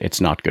about that.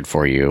 It's not good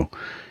for you.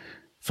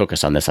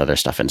 Focus on this other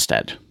stuff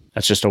instead.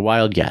 That's just a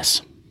wild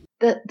guess.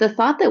 The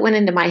thought that went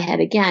into my head,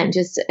 again,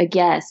 just a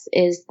guess,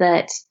 is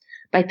that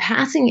by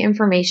passing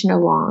information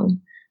along,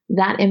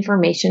 that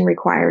information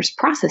requires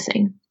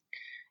processing.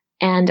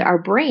 And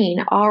our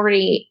brain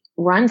already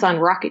runs on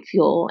rocket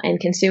fuel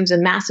and consumes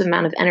a massive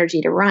amount of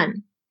energy to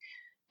run.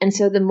 And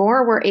so the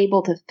more we're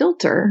able to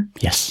filter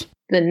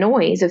the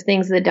noise of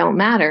things that don't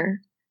matter,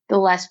 the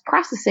less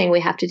processing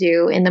we have to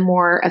do, and the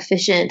more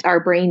efficient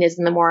our brain is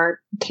and the more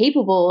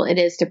capable it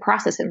is to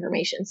process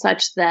information,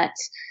 such that,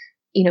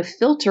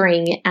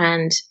 filtering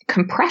and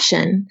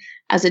compression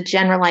as a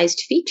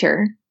generalized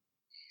feature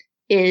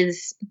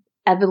is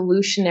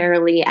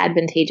evolutionarily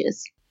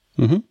advantageous.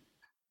 Mm-hmm.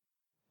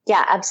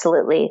 Yeah,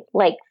 absolutely.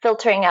 Like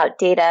filtering out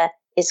data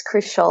is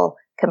crucial.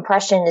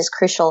 Compression is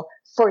crucial.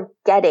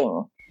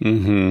 Forgetting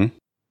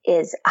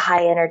is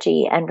high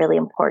energy and really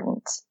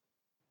important.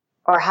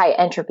 Or high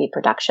entropy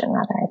production,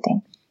 rather, I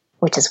think,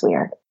 which is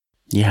weird.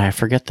 Yeah, I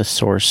forget the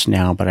source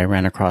now, but I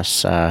ran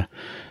across an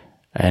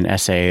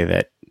essay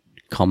that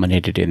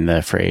culminated in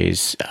the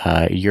phrase,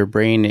 your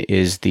brain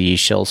is the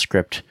shell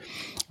script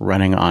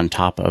running on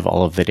top of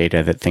all of the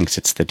data that thinks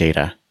it's the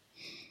data.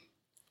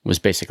 Was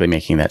basically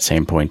making that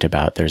same point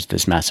about there's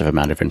this massive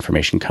amount of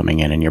information coming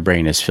in and your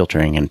brain is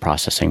filtering and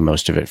processing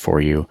most of it for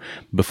you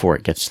before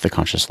it gets to the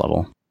conscious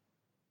level.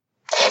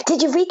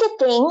 Did you read the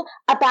thing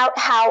about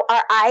how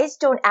our eyes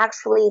don't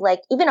actually,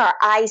 even our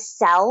eye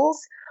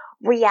cells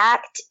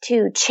react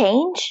to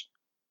change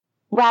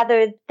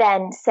rather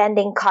than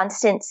sending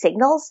constant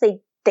signals?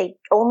 They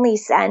only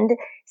send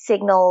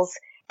signals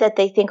that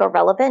they think are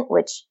relevant,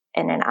 which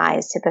in an eye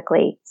is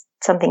typically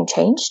something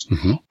changed.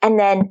 Mm-hmm. And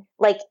then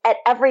at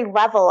every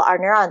level, our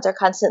neurons are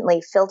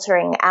constantly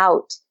filtering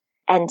out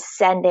and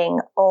sending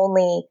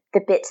only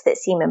the bits that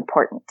seem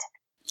important.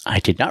 I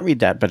did not read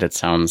that, but it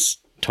sounds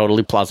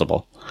totally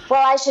plausible.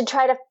 Well, I should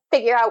try to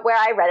figure out where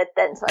I read it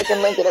then so I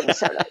can link it in the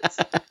show notes.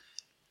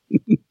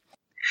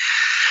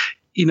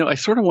 I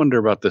sort of wonder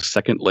about the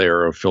second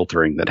layer of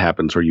filtering that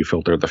happens where you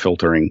filter the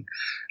filtering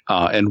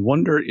and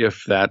wonder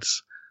if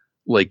that's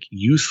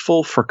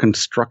useful for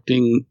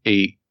constructing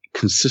a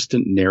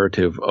consistent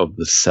narrative of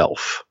the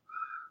self.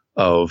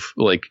 Of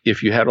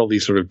if you had all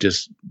these sort of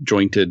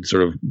disjointed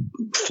sort of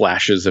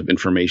flashes of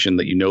information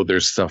that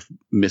there's stuff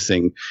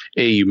missing,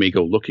 you may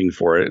go looking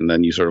for it and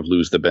then you sort of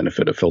lose the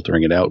benefit of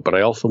filtering it out. But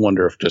I also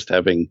wonder if just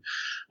having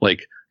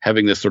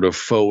this sort of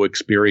faux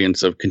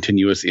experience of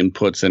continuous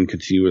inputs and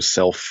continuous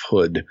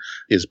selfhood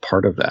is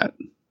part of that.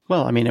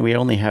 Well, I mean, we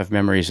only have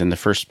memories in the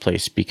first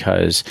place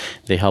because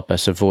they help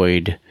us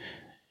avoid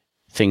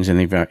things in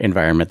the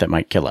environment that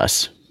might kill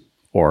us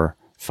or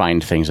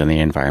find things in the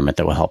environment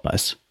that will help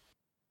us.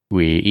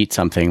 We eat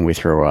something, we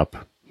throw up,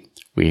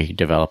 we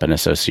develop an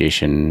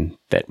association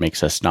that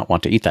makes us not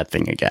want to eat that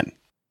thing again.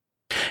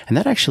 And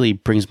that actually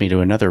brings me to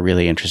another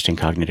really interesting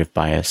cognitive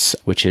bias,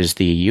 which is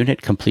the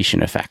unit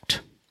completion effect.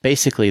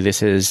 Basically,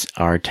 this is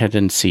our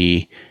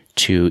tendency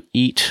to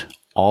eat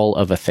all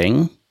of a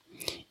thing,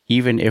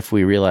 even if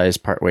we realize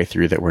partway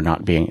through that we're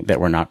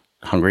not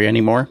hungry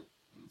anymore.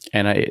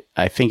 And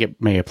I think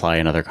it may apply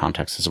in other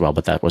contexts as well,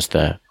 but that was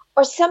the...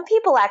 Or some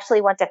people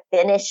actually want to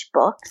finish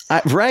books.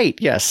 Right,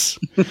 yes.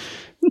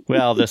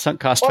 Well, the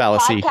sunk cost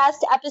fallacy. Podcast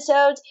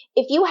episodes.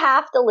 If you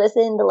have to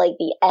listen to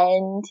the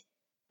end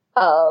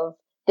of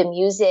the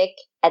music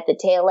at the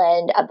tail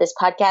end of this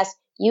podcast,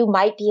 you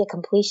might be a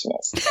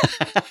completionist.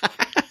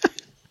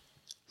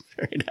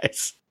 Very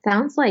nice.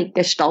 Sounds like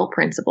Gestalt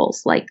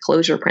principles, like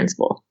closure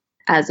principle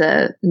as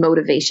a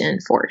motivation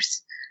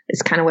force.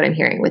 Is kind of what I'm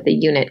hearing with the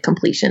unit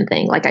completion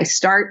thing. I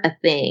start a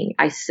thing,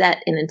 I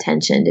set an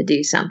intention to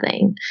do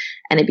something,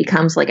 and it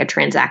becomes like a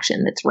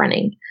transaction that's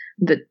running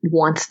that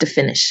wants to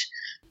finish.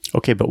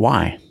 Okay, but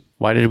why?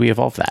 Why did we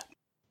evolve that?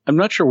 I'm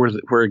not sure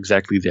where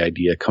exactly the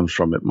idea comes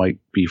from. It might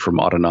be from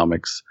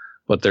autonomics,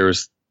 but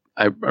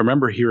I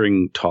remember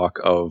hearing talk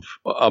of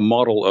a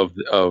model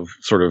of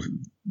sort of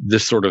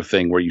this sort of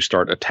thing where you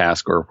start a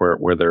task or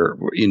where their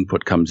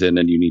input comes in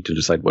and you need to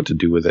decide what to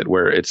do with it,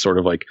 where it's sort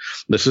of like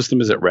the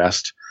system is at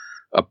rest,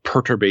 a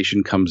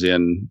perturbation comes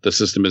in, the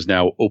system is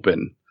now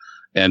open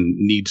and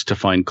needs to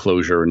find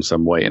closure in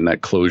some way. And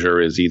that closure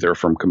is either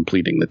from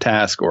completing the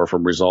task or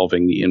from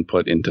resolving the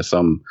input into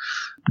some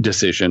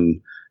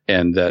decision.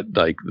 And that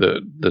like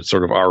the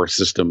sort of our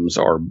systems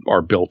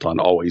are built on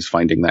always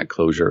finding that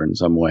closure in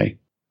some way.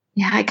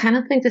 Yeah, I kind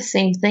of think the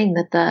same thing,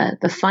 that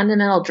the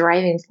fundamental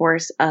driving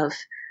force of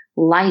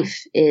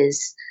life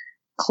is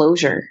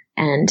closure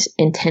and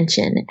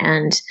intention.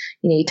 And,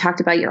 you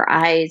talked about your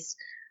eyes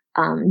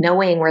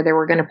knowing where they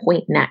were going to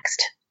point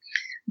next.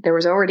 There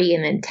was already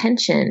an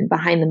intention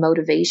behind the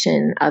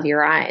motivation of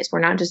your eyes. We're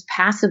not just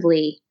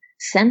passively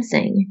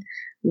sensing,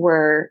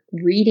 we're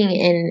reading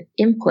in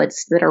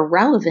inputs that are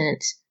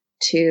relevant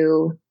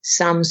to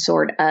some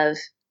sort of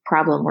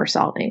problem we're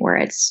solving,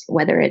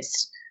 whether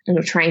it's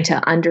trying to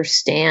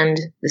understand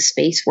the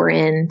space we're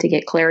in to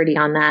get clarity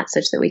on that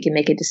such that we can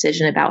make a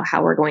decision about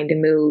how we're going to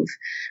move,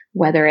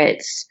 whether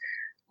it's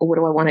what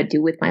do I want to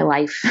do with my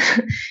life?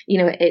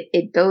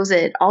 It goes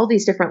at all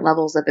these different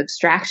levels of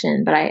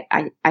abstraction, but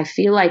I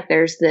feel like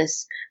there's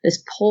this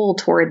pull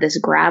toward this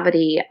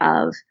gravity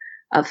of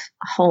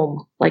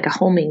home, like a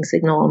homing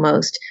signal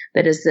almost,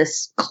 that is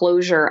this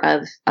closure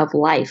of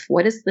life.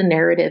 What is the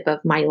narrative of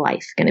my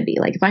life going to be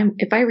like?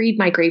 If I read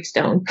my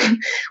gravestone,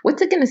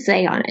 what's it going to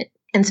say on it?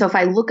 And so if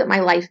I look at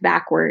my life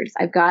backwards,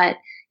 I've got,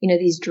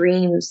 these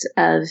dreams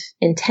of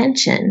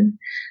intention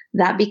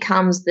that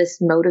becomes this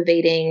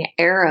motivating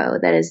arrow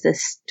that is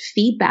this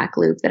feedback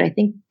loop that I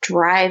think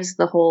drives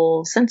the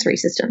whole sensory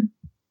system.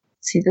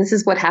 See, this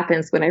is what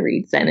happens when I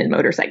read Zen and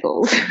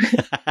Motorcycles.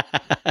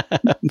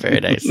 Very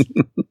nice.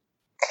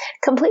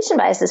 Completion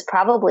bias is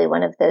probably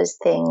one of those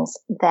things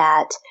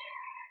that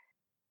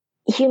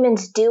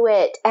humans do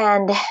it.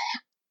 And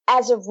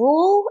as a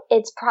rule,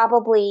 it's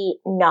probably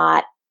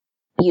not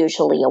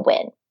usually a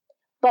win.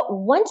 But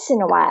once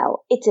in a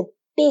while, it's a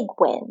big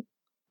win.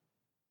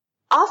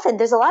 Often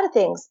there's a lot of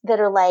things that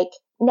are like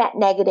net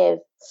negative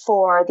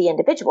for the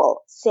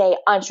individual, say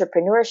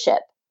entrepreneurship,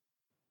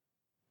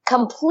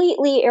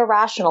 completely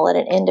irrational at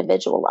an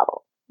individual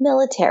level.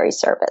 Military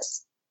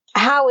service.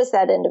 How is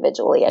that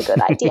individually a good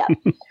idea?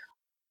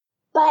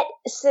 But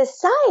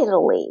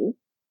societally,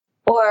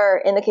 or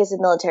in the case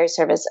of military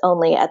service,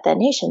 only at the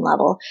nation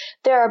level,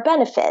 there are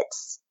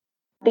benefits.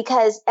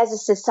 Because as a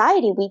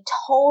society, we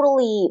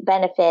totally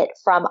benefit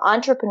from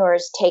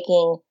entrepreneurs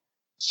taking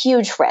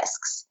huge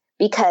risks,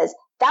 because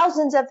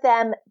thousands of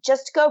them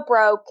just go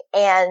broke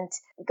and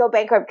go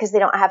bankrupt because they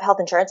don't have health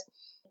insurance.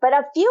 But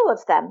a few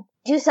of them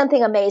do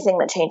something amazing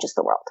that changes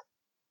the world.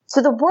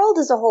 So the world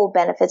as a whole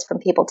benefits from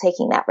people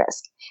taking that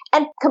risk.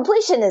 And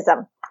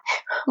completionism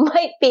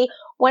might be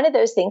one of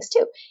those things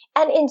too.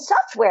 And in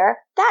software,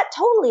 that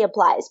totally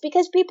applies,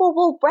 because people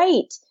will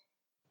write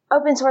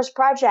open source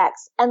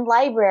projects and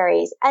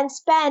libraries and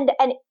spend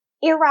an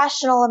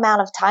irrational amount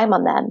of time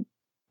on them.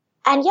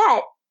 And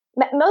yet,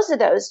 most of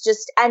those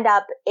just end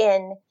up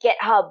in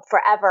GitHub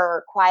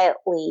forever,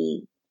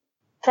 quietly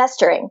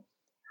festering.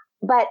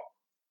 But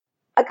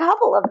a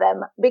couple of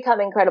them become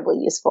incredibly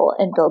useful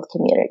and build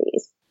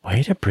communities.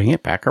 Way to bring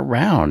it back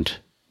around.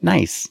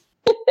 Nice.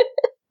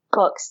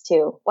 Books,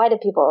 too. Why do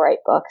people write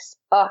books?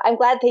 Oh, I'm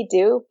glad they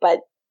do, but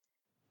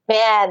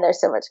man,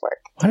 there's so much work.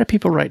 Why do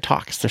people write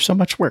talks? There's so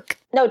much work.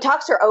 No,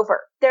 talks are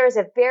over. There is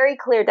a very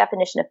clear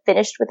definition of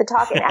finished with the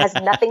talk, and it has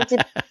nothing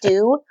to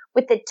do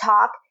with the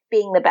talk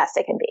being the best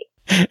it can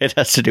be. It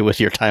has to do with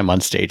your time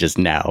on stage is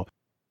now.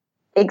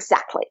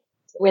 Exactly.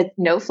 With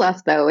no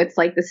fluff, though, it's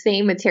like the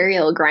same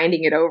material,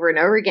 grinding it over and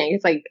over again.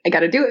 It's like, I got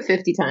to do it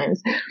 50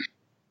 times.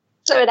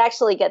 So it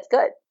actually gets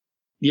good.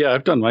 Yeah,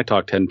 I've done my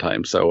talk 10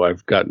 times, so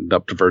I've gotten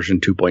up to version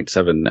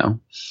 2.7 now.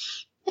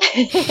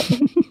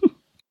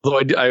 Although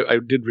I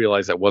did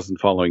realize I wasn't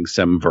following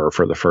SemVer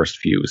for the first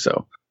few,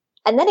 so.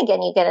 And then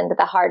again, you get into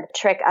the hard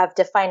trick of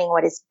defining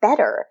what is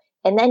better.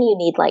 And then you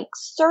need like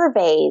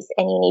surveys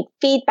and you need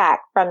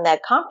feedback from the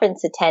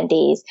conference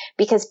attendees,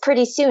 because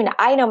pretty soon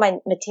I know my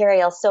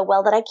material so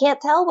well that I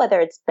can't tell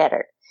whether it's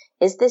better.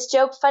 Is this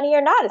joke funny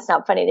or not? It's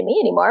not funny to me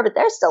anymore, but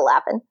they're still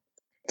laughing.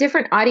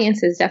 Different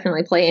audiences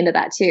definitely play into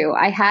that too.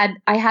 I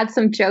had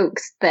some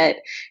jokes that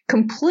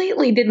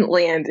completely didn't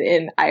land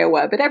in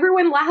Iowa, but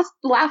everyone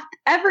laughed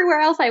everywhere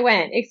else I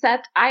went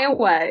except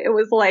Iowa. It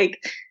was like,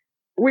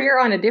 we're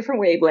on a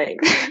different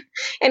wavelength.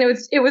 And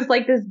it was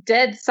like this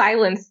dead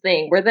silence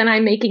thing where then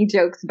I'm making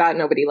jokes about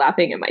nobody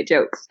laughing at my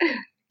jokes.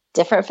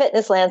 Different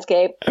fitness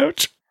landscape.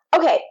 Ouch.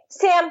 Okay,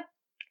 Sam,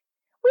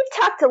 we've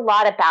talked a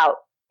lot about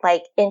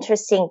like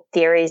interesting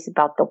theories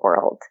about the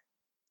world,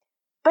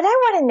 but I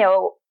want to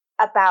know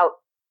about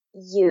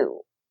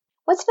you.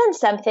 What's been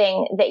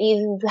something that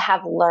you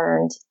have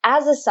learned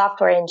as a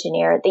software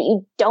engineer that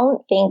you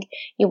don't think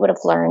you would have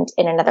learned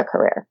in another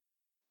career?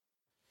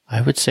 I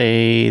would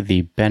say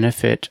the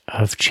benefit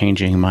of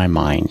changing my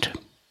mind.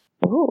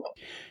 Ooh.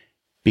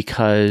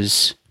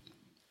 Because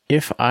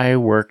if I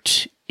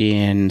worked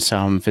in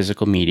some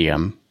physical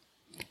medium,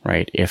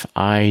 right, if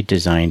I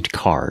designed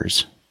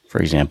cars, for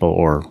example,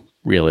 or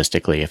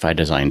realistically, if I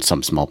designed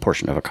some small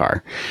portion of a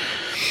car,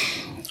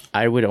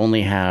 I would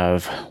only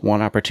have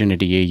one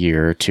opportunity a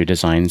year to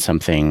design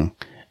something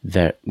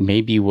that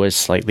maybe was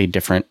slightly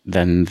different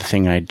than the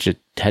thing I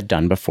had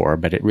done before,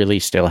 but it really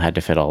still had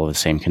to fit all of the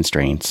same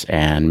constraints,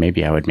 and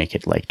maybe I would make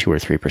it like 2 or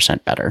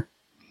 3% better.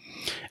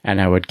 And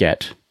I would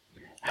get,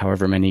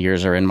 however many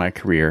years are in my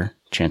career,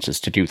 chances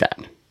to do that.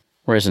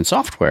 Whereas in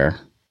software,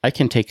 I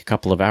can take a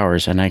couple of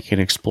hours and I can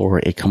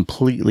explore a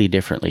completely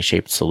differently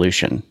shaped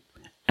solution,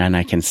 and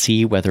I can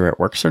see whether it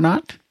works or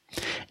not.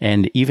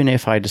 And even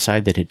if I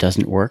decide that it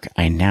doesn't work,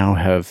 I now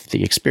have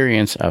the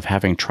experience of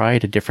having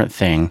tried a different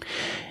thing.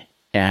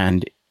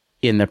 And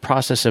in the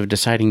process of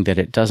deciding that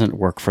it doesn't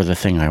work for the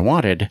thing I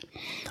wanted,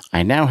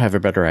 I now have a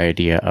better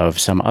idea of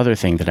some other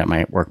thing that it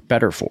might work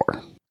better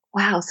for.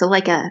 Wow. So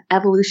like a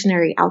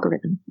evolutionary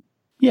algorithm.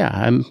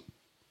 Yeah,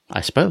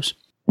 I suppose.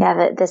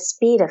 Yeah, the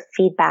speed of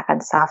feedback on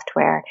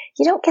software,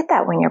 you don't get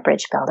that when you're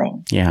bridge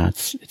building. Yeah,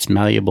 it's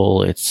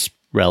malleable. It's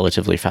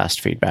relatively fast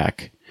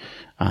feedback.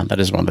 That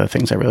is one of the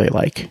things I really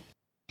like.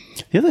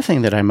 The other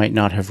thing that I might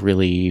not have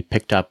really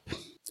picked up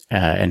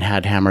and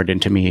had hammered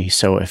into me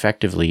so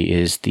effectively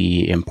is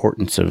the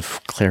importance of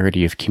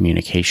clarity of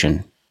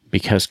communication,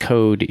 because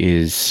code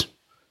it's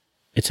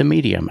a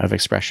medium of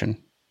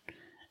expression.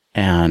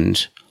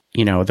 And,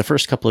 the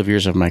first couple of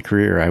years of my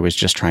career, I was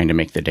just trying to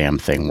make the damn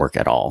thing work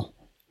at all.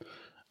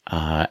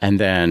 And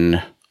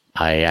then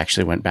I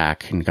actually went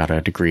back and got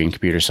a degree in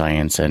computer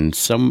science, and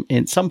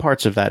in some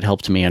parts of that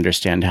helped me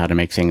understand how to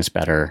make things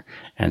better.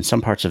 And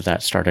some parts of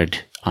that started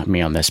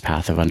me on this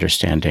path of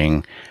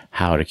understanding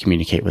how to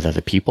communicate with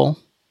other people.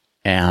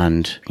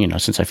 And,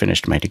 since I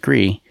finished my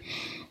degree,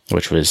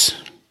 which was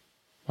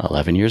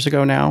 11 years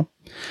ago now,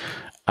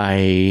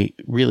 I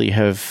really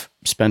have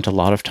spent a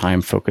lot of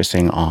time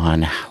focusing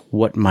on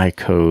what my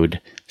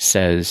code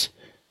says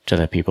to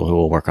the people who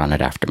will work on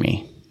it after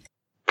me.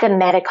 The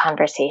meta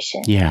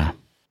conversation. Yeah.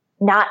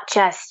 Not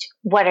just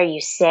what are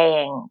you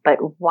saying, but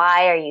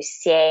why are you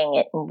saying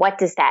it? And what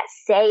does that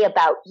say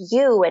about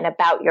you and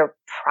about your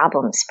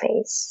problem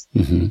space?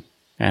 Mm-hmm.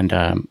 And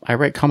I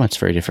write comments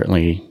very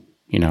differently.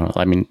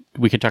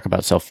 We could talk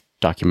about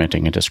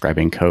self-documenting and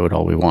describing code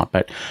all we want,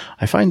 but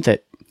I find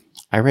that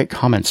I write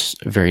comments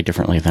very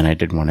differently than I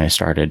did when I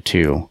started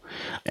too.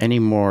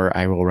 Anymore,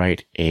 I will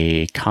write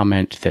a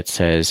comment that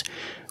says,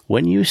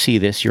 when you see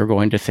this, you're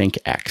going to think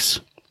X.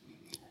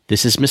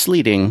 This is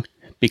misleading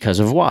because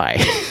of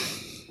Y.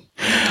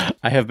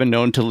 I have been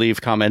known to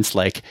leave comments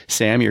like,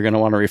 Sam, you're going to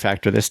want to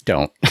refactor this.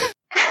 Don't.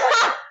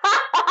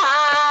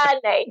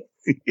 Nice.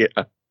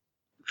 Yeah.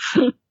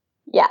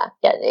 Yeah.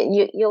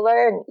 You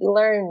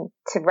learn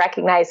to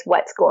recognize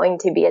what's going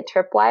to be a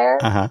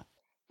tripwire,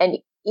 and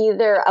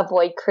either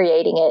avoid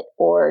creating it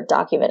or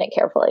document it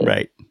carefully.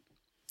 Right.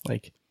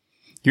 Like,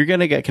 you're going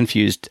to get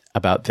confused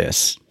about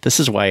this. This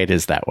is why it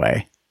is that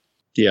way.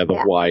 Yeah, the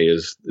why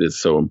is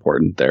so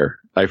important there.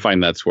 I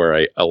find that's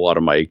where a lot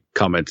of my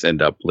comments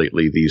end up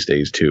lately these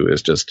days too,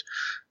 is just,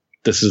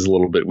 this is a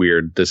little bit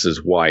weird. This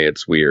is why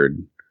it's weird.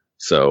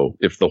 So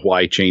if the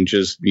why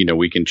changes,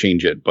 we can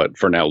change it, but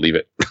for now, leave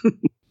it.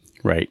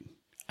 Right.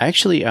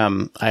 Actually,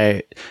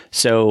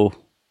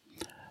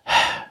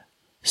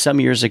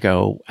 some years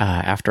ago,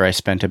 after I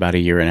spent about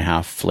 1.5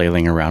 years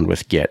flailing around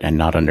with Git and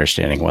not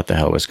understanding what the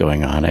hell was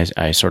going on,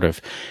 I sort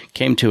of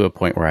came to a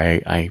point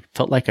where I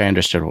felt like I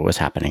understood what was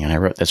happening. And I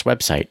wrote this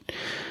website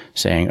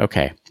saying,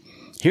 okay,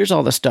 here's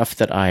all the stuff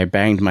that I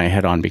banged my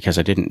head on because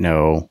I didn't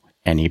know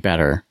any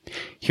better.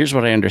 Here's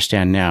what I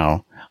understand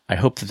now. I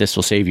hope that this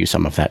will save you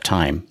some of that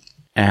time.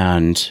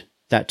 And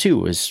that too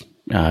was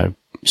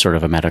sort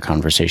of a meta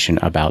conversation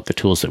about the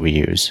tools that we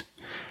use.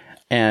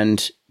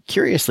 And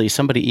curiously,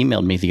 somebody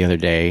emailed me the other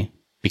day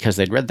because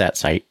they'd read that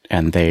site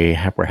and they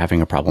were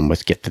having a problem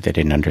with Git that they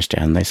didn't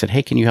understand. They said,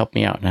 hey, can you help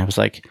me out? And I was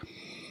like,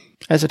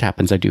 as it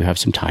happens, I do have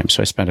some time.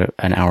 So I spent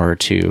an hour or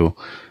two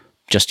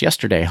just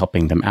yesterday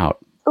helping them out.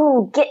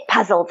 Ooh, Git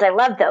puzzles. I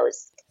love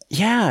those.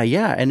 Yeah.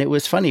 And it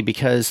was funny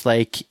because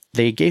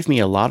they gave me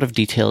a lot of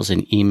details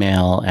in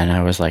email and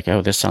I was like,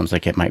 oh, this sounds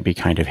like it might be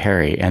kind of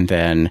hairy. And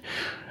then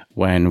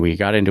when we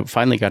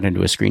finally got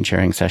into a screen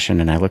sharing session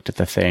and I looked at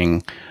the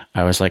thing,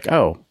 I was like,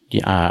 oh,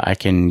 I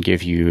can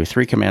give you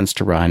 3 commands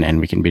to run and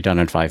we can be done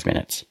in 5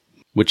 minutes,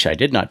 which I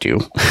did not do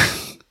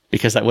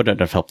because that wouldn't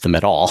have helped them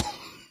at all.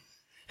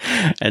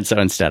 And so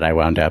instead I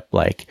wound up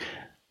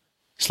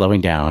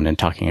slowing down and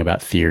talking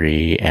about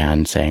theory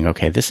and saying,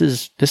 okay, this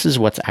is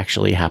what's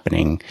actually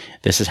happening.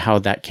 This is how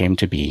that came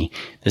to be.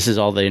 This is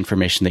all the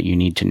information that you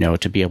need to know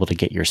to be able to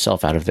get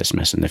yourself out of this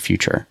mess in the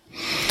future.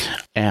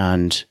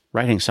 And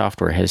writing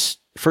software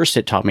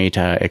it taught me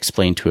to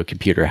explain to a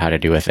computer how to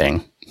do a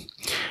thing.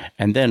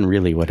 And then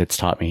really what it's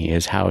taught me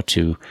is how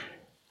to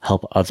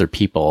help other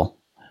people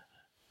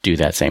do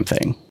that same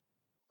thing.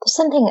 There's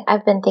something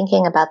I've been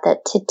thinking about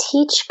that to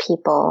teach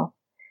people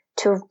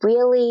to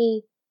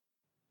really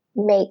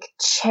make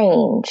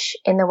change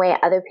in the way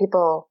other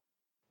people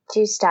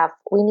do stuff,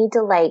 we need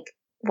to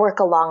work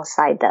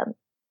alongside them.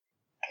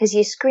 Because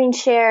you screen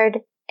shared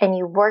and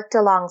you worked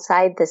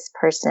alongside this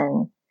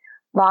person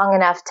long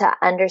enough to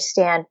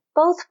understand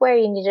both where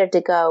you needed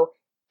to go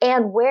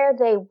and where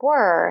they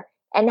were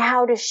and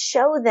how to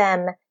show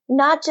them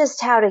not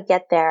just how to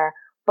get there,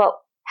 but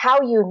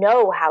how you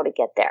know how to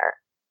get there.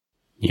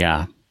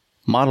 Yeah.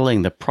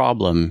 Modeling the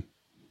problem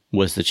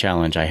was the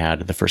challenge I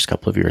had the first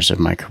couple of years of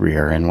my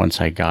career. And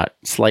once I got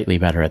slightly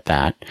better at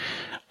that,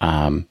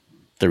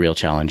 the real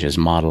challenge is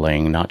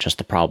modeling not just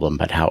the problem,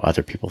 but how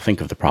other people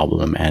think of the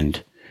problem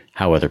and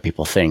how other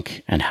people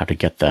think and how to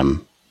get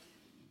them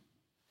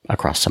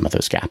across some of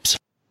those gaps.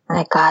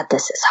 My God,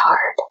 this is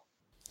hard.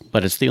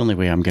 But it's the only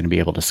way I'm going to be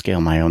able to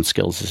scale my own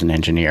skills as an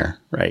engineer,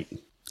 right?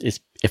 Is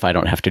if I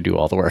don't have to do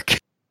all the work.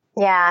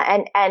 Yeah,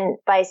 and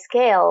by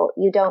scale,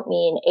 you don't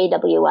mean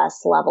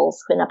AWS levels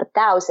spin up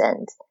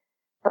 1,000,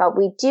 but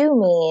we do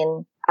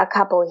mean a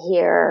couple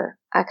here,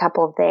 a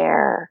couple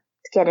there,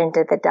 to get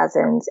into the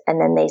dozens,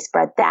 and then they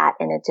spread that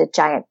and it's a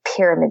giant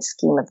pyramid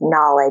scheme of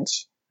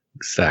knowledge.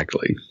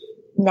 Exactly.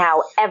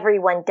 Now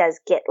everyone does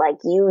Git like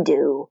you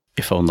do.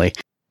 If only.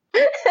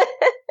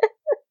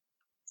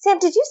 Sam,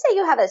 did you say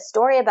you have a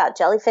story about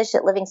jellyfish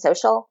at Living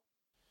Social?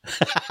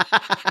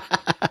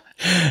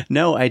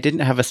 No, I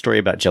didn't have a story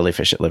about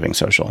jellyfish at Living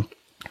Social.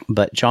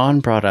 But John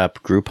brought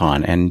up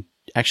Groupon, and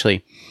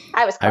actually,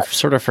 I've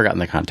sort of forgotten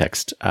the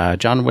context.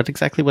 John, what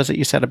exactly was it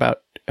you said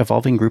about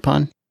evolving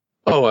Groupon?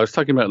 Oh, I was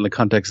talking about in the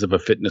context of a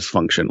fitness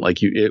function. Like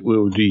it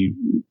would be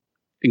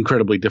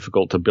incredibly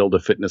difficult to build a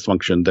fitness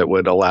function that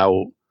would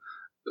allow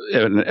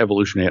an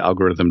evolutionary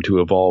algorithm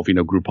to evolve,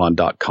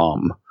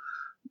 Groupon.com.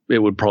 It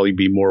would probably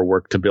be more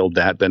work to build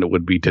that than it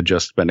would be to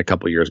just spend a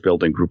couple of years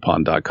building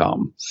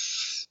Groupon.com.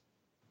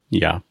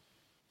 Yeah.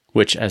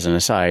 Which, as an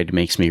aside,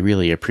 makes me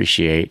really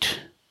appreciate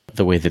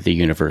the way that the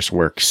universe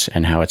works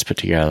and how it's put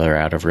together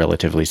out of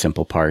relatively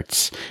simple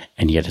parts,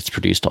 and yet it's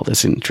produced all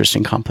this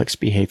interesting complex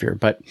behavior.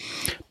 But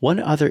one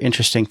other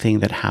interesting thing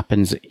that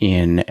happens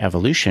in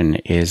evolution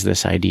is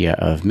this idea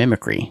of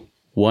mimicry.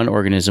 One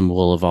organism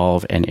will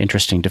evolve an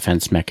interesting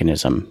defense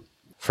mechanism.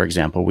 For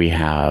example, we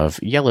have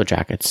yellow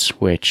jackets,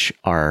 which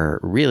are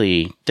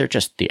really, they're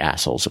just the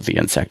assholes of the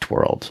insect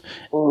world.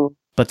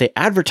 But they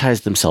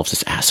advertise themselves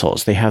as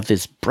assholes. They have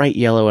these bright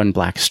yellow and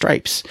black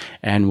stripes.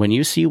 And when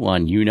you see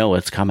one, you know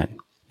it's coming.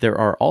 There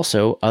are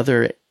also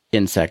other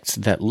insects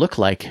that look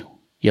like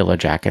yellow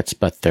jackets,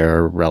 but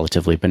they're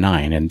relatively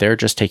benign. And they're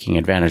just taking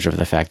advantage of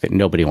the fact that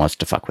nobody wants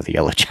to fuck with a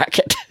yellow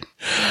jacket.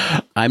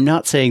 I'm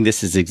not saying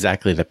this is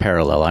exactly the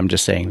parallel. I'm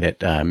just saying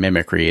that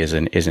mimicry is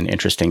an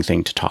interesting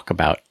thing to talk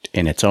about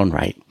in its own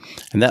right.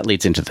 And that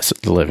leads into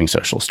the Living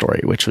Social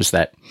story, which was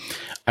that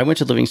I went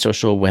to Living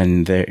Social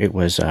when there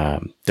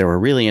were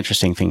really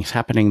interesting things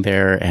happening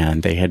there,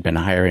 and they had been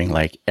hiring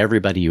like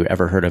everybody you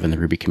ever heard of in the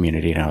Ruby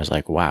community. And I was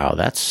like, wow,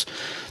 there's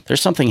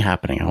something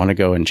happening. I want to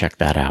go and check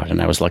that out.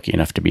 And I was lucky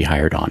enough to be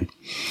hired on.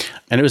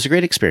 And it was a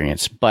great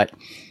experience. But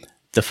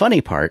the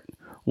funny part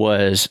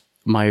was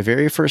my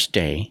very first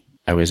day,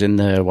 I was in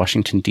the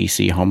Washington,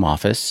 D.C. home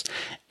office,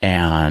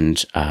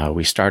 and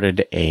we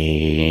started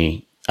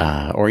a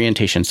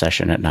orientation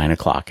session at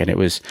 9:00. And it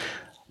was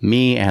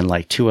me and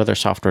like 2 other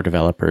software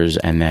developers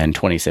and then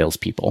 20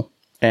 salespeople.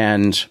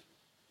 And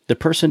the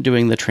person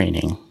doing the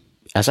training,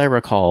 as I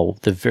recall,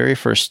 the very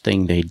first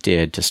thing they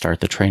did to start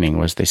the training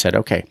was they said,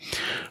 okay,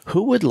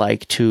 who would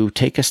like to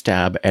take a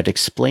stab at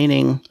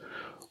explaining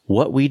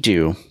what we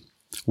do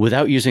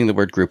without using the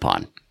word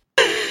Groupon?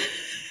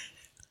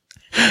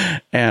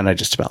 And I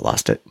just about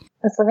lost it.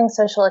 Was Living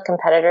Social a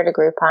competitor to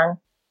Groupon?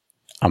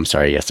 I'm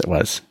sorry. Yes, it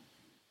was.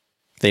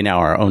 They now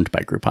are owned by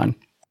Groupon.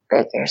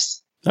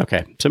 Figures.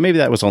 Okay. So maybe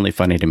that was only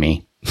funny to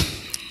me.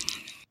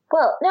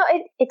 Well, no,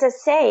 it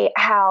does say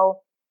how,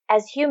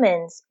 as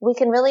humans, we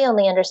can really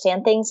only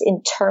understand things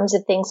in terms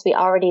of things we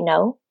already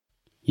know.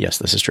 Yes,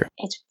 this is true.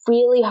 It's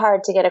really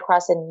hard to get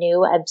across a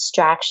new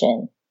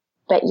abstraction,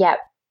 but yet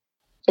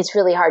it's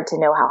really hard to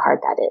know how hard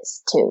that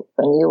is, too,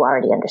 when you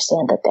already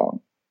understand the thing.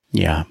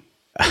 Yeah.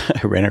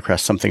 I ran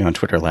across something on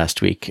Twitter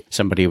last week.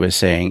 Somebody was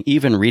saying,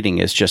 even reading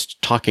is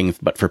just talking,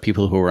 but for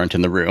people who aren't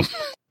in the room.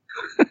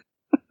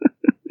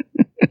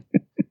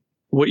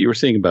 What you were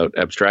saying about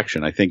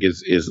abstraction, I think,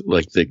 is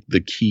like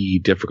the key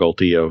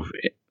difficulty of,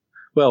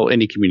 well,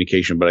 any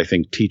communication, but I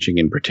think teaching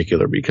in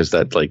particular, because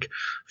that like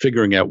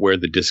figuring out where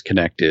the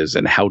disconnect is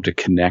and how to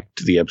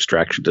connect the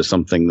abstraction to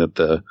something that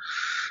the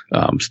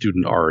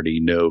student already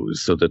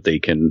knows so that they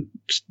can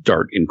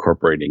start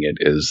incorporating it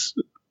is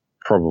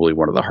probably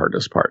one of the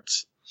hardest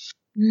parts.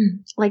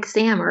 Like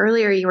Sam,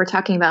 earlier you were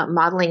talking about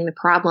modeling the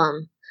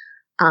problem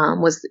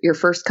was your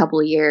first couple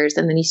of years,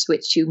 and then you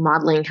switched to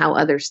modeling how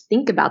others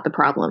think about the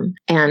problem.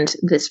 And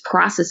this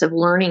process of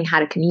learning how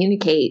to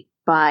communicate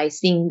by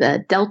seeing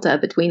the delta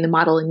between the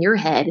model in your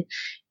head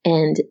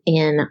and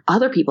in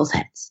other people's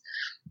heads.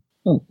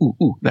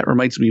 That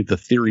reminds me of the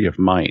theory of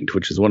mind,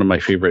 which is one of my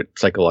favorite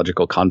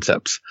psychological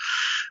concepts,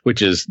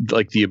 which is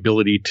like the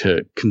ability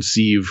to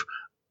conceive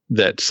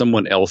that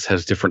someone else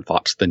has different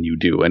thoughts than you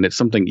do. And it's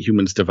something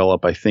humans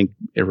develop, I think,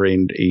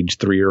 around age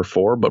 3 or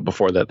 4, but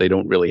before that, they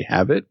don't really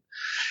have it.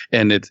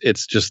 And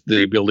it's just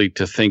the ability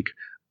to think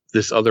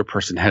this other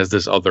person has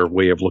this other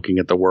way of looking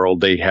at the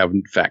world. They have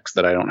facts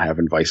that I don't have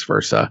and vice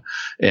versa.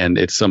 And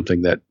it's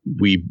something that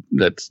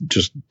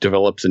just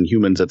develops in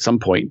humans at some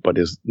point, but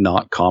is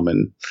not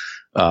common,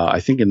 I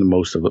think, in the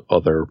most of the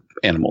other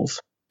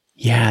animals.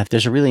 Yeah,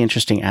 there's a really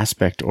interesting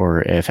aspect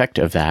or effect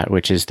of that,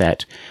 which is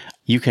that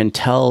you can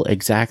tell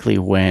exactly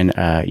when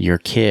your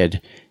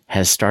kid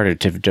has started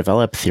to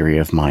develop theory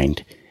of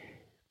mind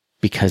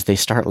because they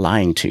start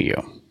lying to you.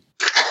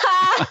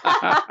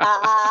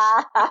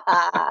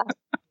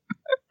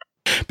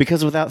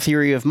 Because without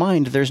theory of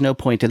mind, there's no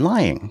point in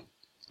lying,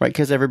 right?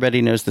 Because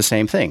everybody knows the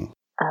same thing.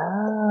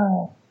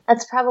 Oh,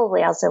 that's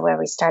probably also where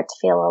we start to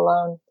feel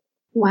alone.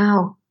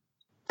 Wow,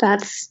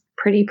 that's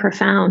pretty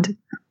profound.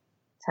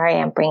 Sorry,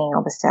 I'm bringing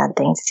all the sad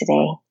things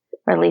today,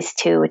 or at least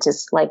 2, which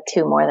is like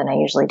 2 more than I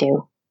usually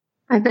do.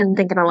 I've been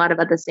thinking a lot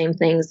about the same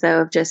things,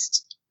 though, of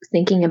just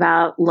thinking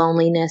about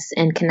loneliness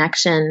and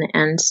connection.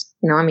 And,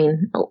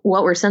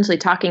 what we're essentially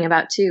talking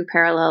about too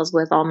parallels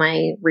with all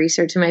my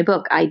research in my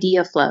book,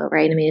 idea flow,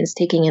 right? I mean, it's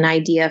taking an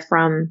idea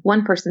from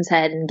one person's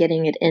head and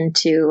getting it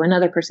into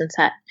another person's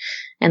head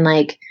and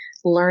like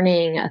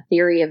learning a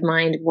theory of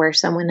mind where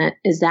someone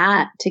is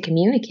at to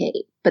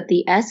communicate. But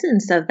the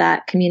essence of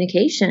that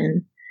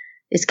communication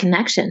is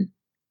connection.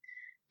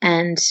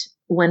 And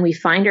when we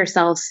find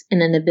ourselves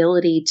in an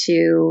ability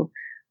to,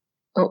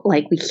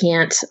 like, we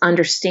can't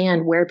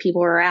understand where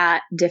people are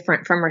at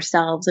different from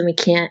ourselves, and we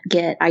can't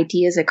get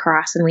ideas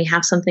across, and we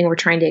have something we're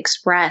trying to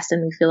express,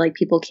 and we feel like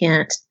people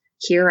can't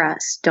hear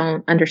us,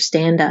 don't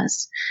understand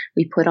us,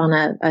 we put on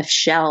a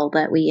shell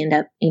that we end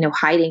up,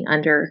 hiding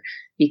under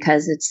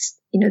because it's,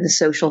 the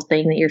social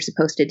thing that you're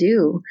supposed to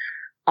do.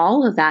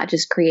 All of that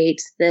just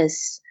creates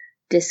this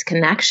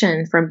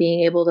disconnection from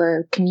being able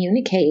to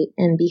communicate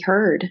and be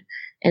heard,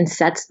 and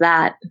sets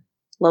that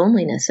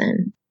loneliness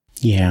in.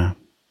 Yeah.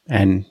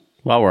 And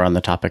while we're on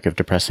the topic of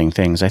depressing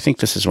things, I think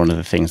this is one of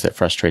the things that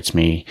frustrates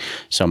me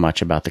so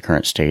much about the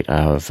current state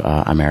of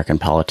American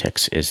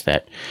politics is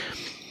that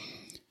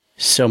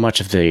so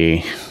much of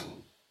the,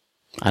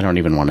 I don't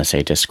even want to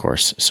say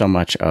discourse, so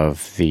many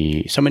of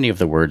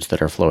the words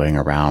that are flowing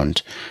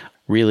around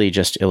really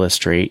just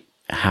illustrate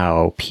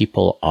how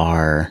people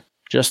are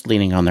just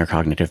leaning on their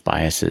cognitive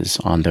biases,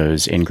 on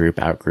those in-group,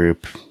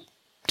 out-group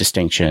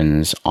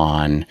distinctions,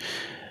 on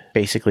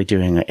basically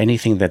doing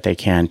anything that they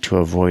can to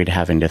avoid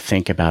having to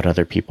think about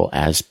other people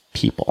as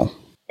people.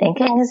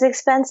 Thinking is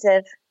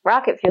expensive.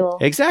 Rocket fuel.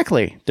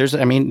 Exactly. There's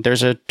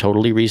a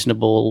totally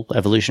reasonable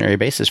evolutionary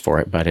basis for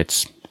it, but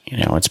it's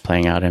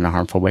playing out in a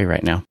harmful way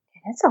right now.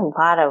 It's a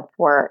lot of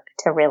work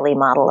to really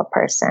model a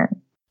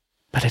person.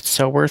 But it's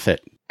so worth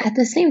it. At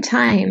the same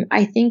time,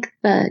 I think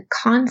the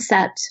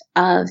concept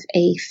of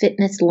a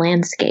fitness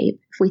landscape,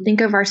 if we think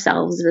of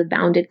ourselves as a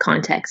bounded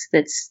context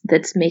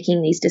that's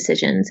making these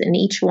decisions, and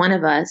each one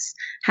of us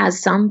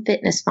has some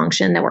fitness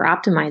function that we're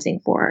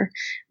optimizing for,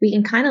 we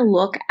can kind of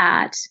look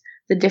at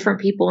the different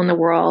people in the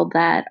world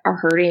that are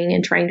hurting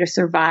and trying to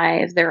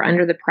survive. They're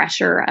under the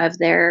pressure of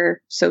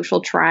their social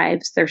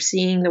tribes. They're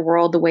seeing the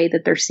world the way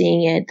that they're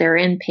seeing it. They're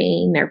in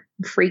pain. They're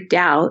freaked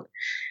out.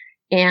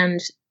 And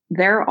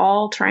they're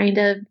all trying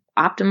to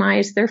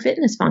optimize their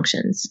fitness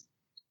functions.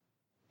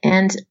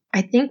 And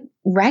I think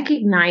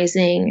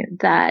recognizing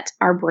that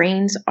our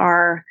brains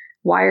are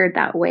wired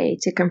that way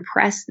to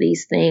compress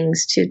these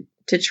things,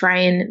 to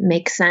try and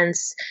make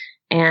sense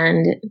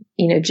and,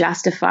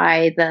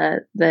 justify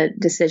the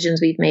decisions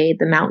we've made,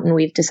 the mountain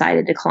we've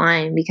decided to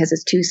climb because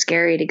it's too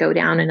scary to go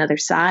down another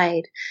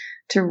side,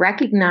 to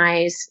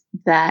recognize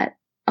that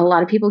a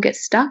lot of people get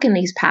stuck in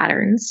these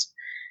patterns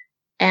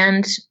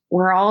and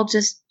we're all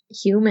just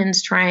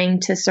humans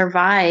trying to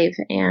survive.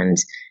 And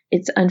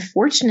it's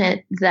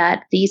unfortunate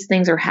that these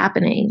things are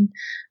happening.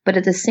 But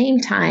at the same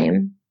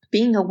time,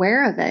 being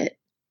aware of it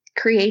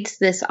creates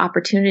this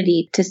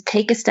opportunity to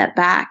take a step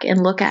back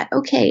and look at,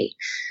 okay,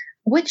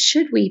 what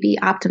should we be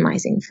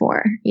optimizing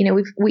for?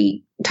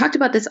 We talked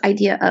about this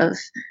idea of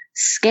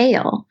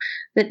scale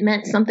that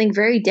meant something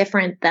very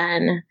different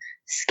than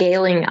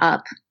scaling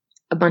up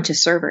a bunch of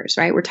servers,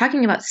 right? We're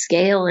talking about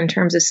scale in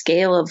terms of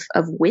scale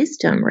of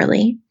wisdom,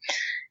 really.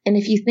 And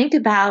if you think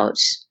about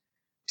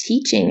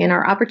teaching and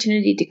our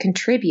opportunity to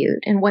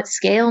contribute and what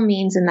scale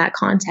means in that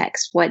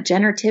context, what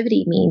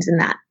generativity means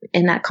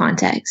in that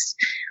context,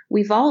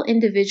 we've all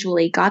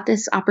individually got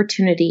this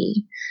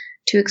opportunity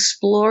to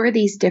explore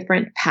these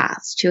different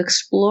paths, to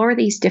explore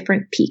these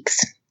different peaks.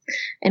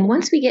 And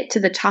once we get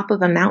to the top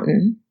of a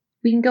mountain,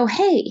 we can go,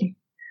 hey,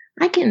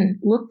 I can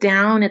look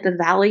down at the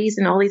valleys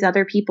and all these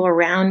other people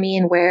around me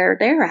and where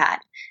they're at.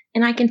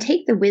 And I can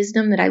take the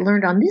wisdom that I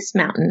learned on this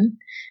mountain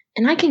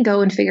and I can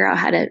go and figure out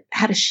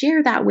how to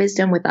share that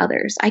wisdom with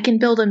others. I can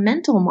build a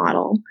mental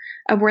model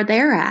of where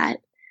they're at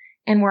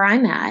and where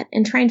I'm at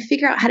and try and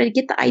figure out how to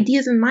get the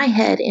ideas in my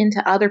head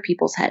into other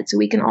people's heads so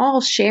we can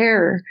all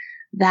share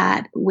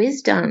that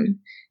wisdom.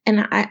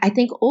 And I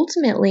think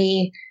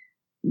ultimately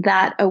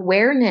that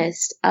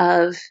awareness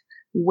of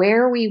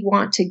where we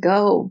want to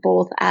go,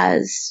 both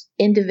as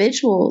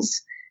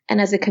individuals and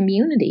as a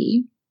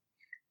community,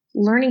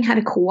 learning how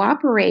to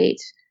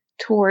cooperate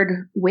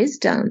toward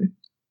wisdom,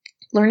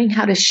 learning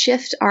how to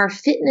shift our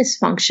fitness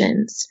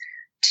functions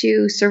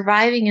to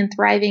surviving and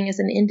thriving as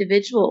an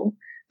individual,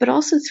 but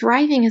also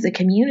thriving as a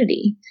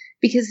community.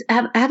 Because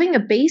having a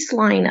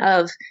baseline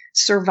of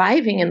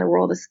surviving in the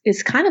world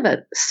is kind of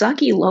a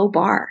sucky low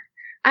bar.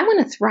 I want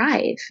to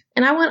thrive,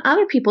 and I want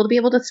other people to be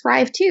able to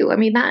thrive too. I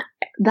mean, that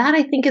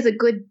I think is a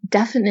good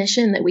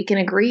definition that we can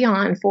agree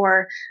on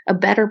for a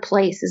better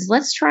place, is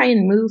let's try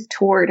and move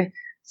toward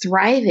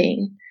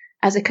thriving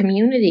as a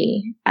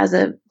community, as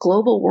a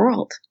global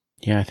world.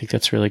 Yeah, I think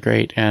that's really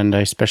great. And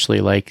I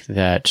especially like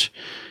that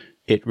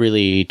it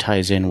really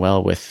ties in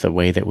well with the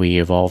way that we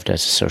evolved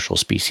as a social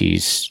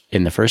species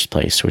in the first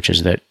place, which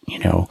is that,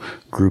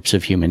 groups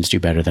of humans do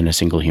better than a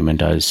single human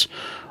does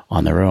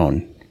on their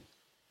own.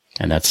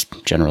 And that's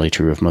generally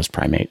true of most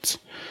primates.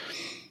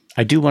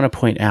 I do want to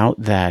point out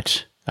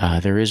that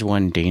there is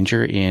one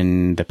danger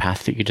in the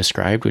path that you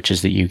described, which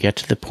is that you get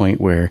to the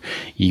point where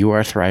you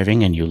are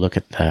thriving and you look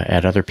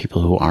at other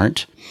people who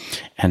aren't.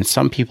 And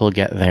some people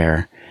get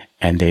there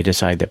and they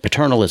decide that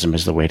paternalism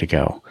is the way to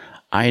go.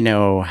 I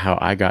know how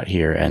I got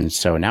here, and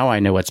so now I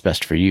know what's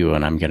best for you,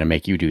 and I'm going to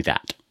make you do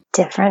that.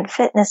 Different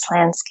fitness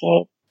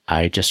landscape.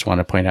 I just want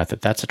to point out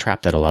that that's a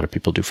trap that a lot of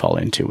people do fall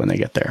into when they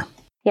get there.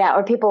 Yeah,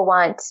 or people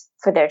want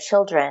for their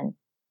children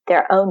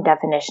their own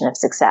definition of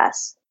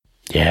success.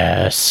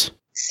 Yes.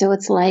 So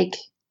it's like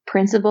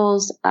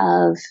principles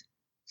of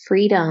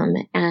freedom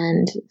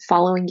and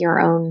following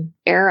your own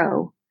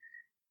arrow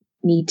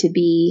need to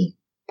be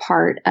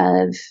part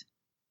of,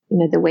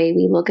 the way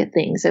we look at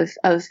things,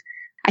 of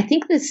I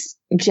think this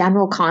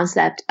general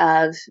concept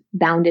of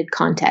bounded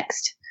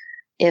context.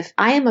 If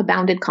I am a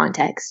bounded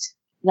context,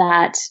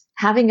 that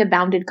having a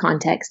bounded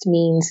context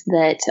means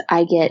that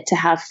I get to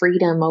have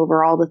freedom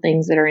over all the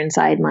things that are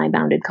inside my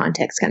bounded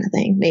context kind of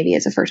thing, maybe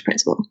as a first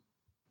principle.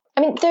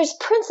 I mean, there's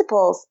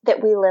principles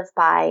that we live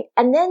by,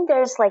 and then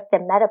there's like the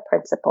meta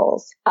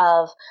principles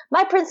of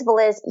my principle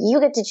is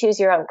you get to choose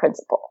your own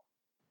principle.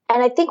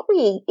 And I think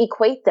we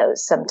equate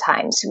those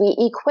sometimes. We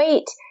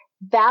equate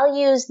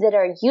values that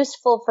are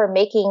useful for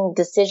making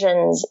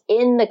decisions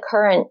in the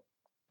current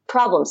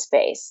problem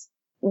space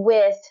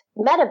with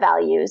meta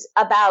values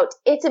about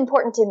it's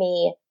important to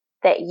me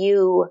that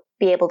you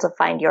be able to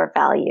find your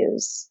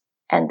values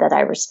and that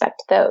I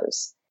respect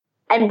those.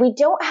 And we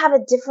don't have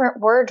a different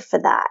word for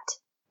that.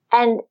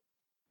 And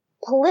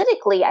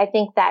politically, I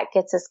think that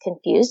gets us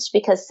confused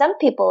because some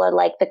people are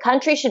like, the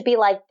country should be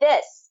like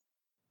this.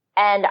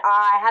 And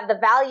I have the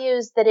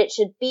values that it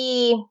should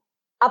be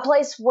a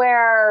place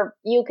where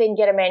you can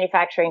get a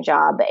manufacturing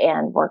job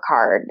and work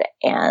hard,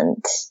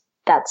 and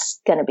that's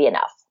going to be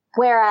enough.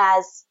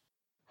 Whereas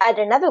at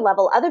another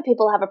level, other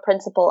people have a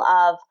principle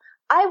of,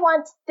 I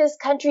want this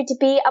country to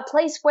be a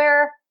place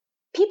where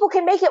people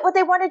can make it what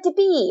they want it to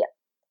be.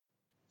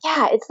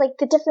 Yeah, it's like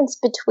the difference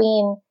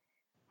between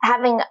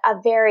having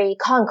a very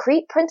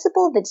concrete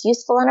principle that's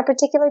useful on a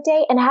particular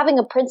day and having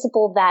a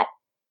principle that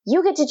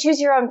you get to choose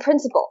your own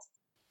principles.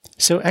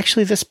 So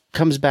actually, this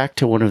comes back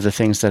to one of the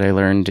things that I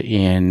learned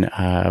in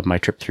my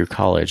trip through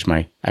college,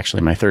 my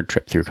third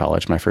trip through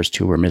college. My first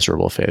two were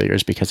miserable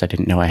failures because I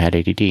didn't know I had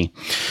ADD.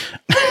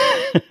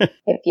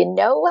 If you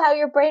know how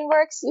your brain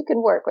works, you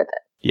can work with it.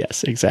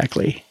 Yes,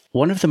 exactly.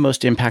 One of the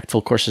most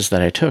impactful courses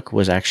that I took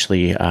was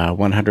actually a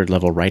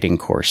 100-level writing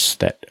course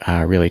that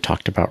really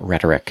talked about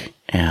rhetoric.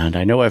 And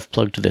I know I've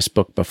plugged this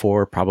book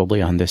before,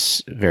 probably on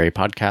this very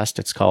podcast.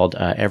 It's called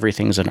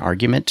Everything's an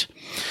Argument.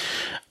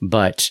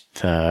 But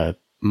the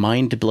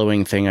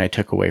mind-blowing thing I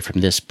took away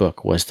from this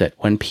book was that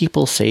when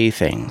people say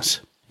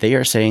things, they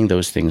are saying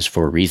those things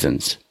for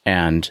reasons.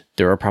 And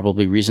there are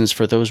probably reasons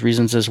for those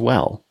reasons as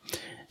well.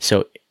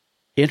 So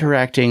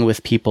interacting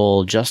with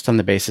people just on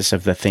the basis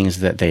of the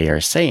things that they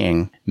are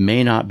saying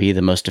may not be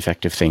the most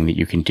effective thing that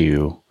you can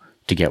do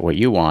to get what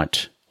you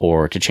want,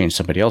 or to change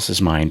somebody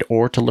else's mind,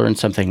 or to learn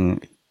something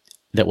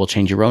that will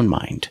change your own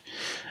mind.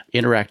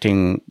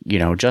 Interacting,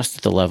 just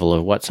at the level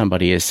of what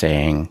somebody is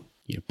saying,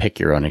 pick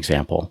your own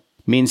example,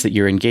 means that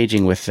you're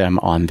engaging with them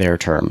on their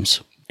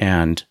terms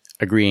and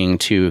agreeing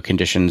to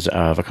conditions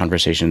of a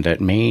conversation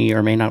that may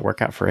or may not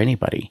work out for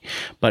anybody.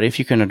 But if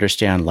you can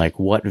understand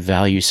what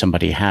value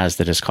somebody has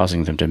that is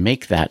causing them to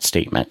make that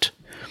statement,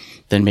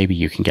 then maybe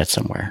you can get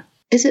somewhere.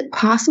 Is it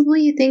possible,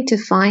 you think, to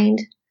find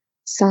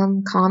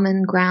some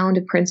common ground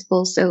of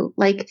principles? So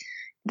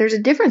there's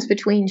a difference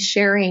between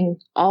sharing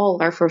all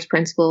of our first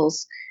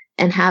principles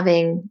and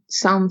having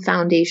some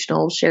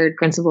foundational shared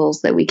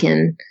principles that we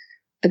can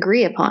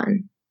agree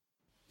upon.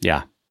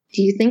 Yeah.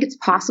 Do you think it's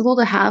possible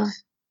to have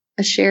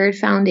a shared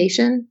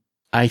foundation?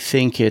 I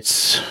think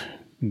it's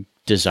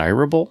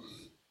desirable.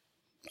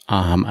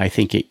 I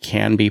think it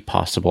can be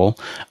possible.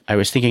 I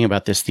was thinking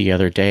about this the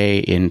other day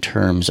in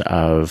terms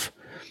of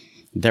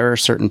there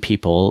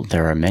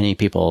are many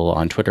people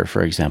on Twitter,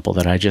 for example,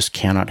 that I just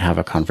cannot have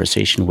a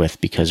conversation with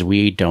because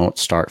we don't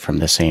start from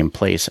the same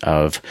place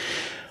of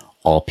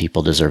all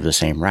people deserve the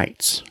same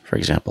rights, for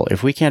example.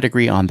 If we can't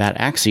agree on that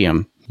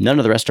axiom, none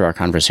of the rest of our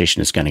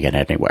conversation is going to get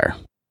anywhere.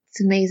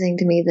 It's amazing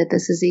to me that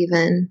this is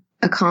even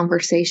a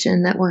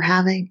conversation that we're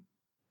having.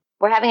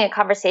 we're having a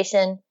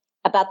conversation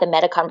about the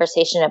meta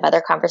conversation of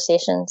other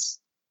conversations.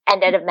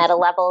 And at a meta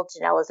level,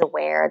 Janelle is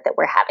aware that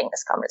we're having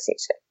this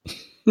conversation.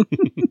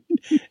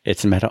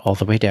 It's meta all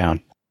the way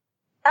down.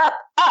 Up,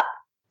 up.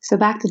 So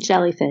back to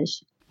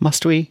jellyfish.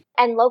 Must we?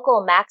 And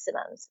local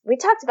maximums. We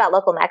talked about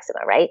local maxima,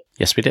 right?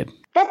 Yes, we did.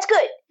 That's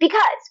good,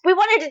 because we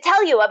wanted to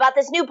tell you about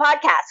this new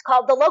podcast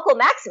called The Local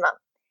Maximum.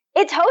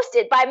 It's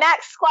hosted by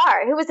Max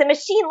Sklar, who is a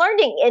machine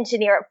learning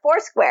engineer at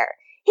Foursquare.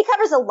 He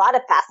covers a lot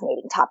of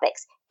fascinating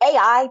topics: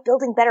 AI,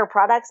 building better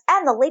products,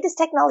 and the latest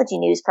technology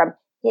news from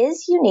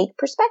his unique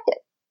perspective.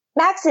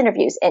 Max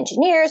interviews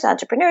engineers,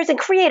 entrepreneurs, and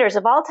creators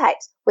of all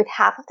types, with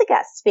half of the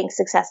guests being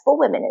successful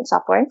women in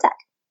software and tech.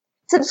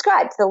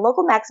 Subscribe to the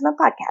Local Maximum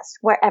podcast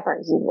wherever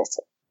you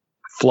listen.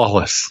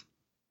 Flawless.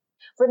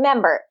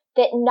 Remember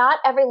that not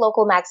every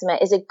local maxima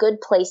is a good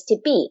place to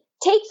be.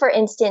 Take, for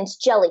instance,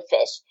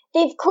 jellyfish.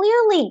 They've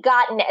clearly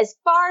gotten as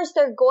far as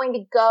they're going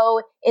to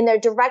go in their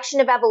direction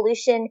of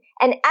evolution,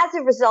 and as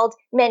a result,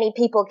 many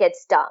people get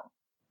stung.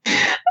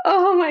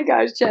 Oh my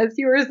gosh, Jess,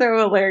 you were so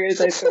hilarious,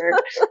 I swear.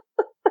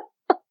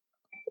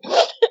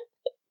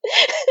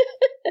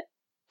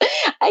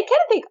 I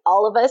kind of think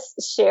all of us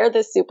share the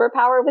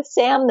superpower with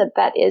Sam,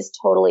 that is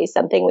totally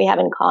something we have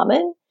in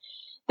common,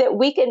 that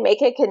we can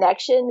make a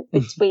connection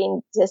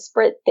between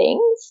disparate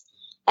things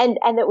and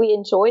that we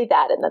enjoy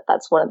that, and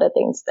that's one of the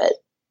things that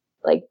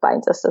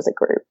binds us as a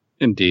group.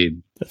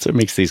 Indeed. That's what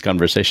makes these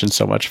conversations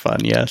so much fun,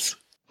 yes.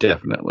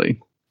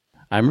 Definitely.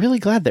 I'm really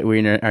glad that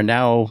we are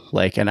now,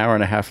 an hour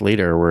and a half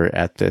later, we're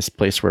at this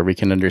place where we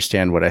can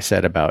understand what I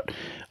said about,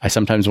 I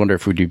sometimes wonder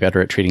if we'd be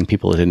better at treating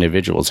people as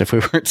individuals if we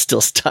weren't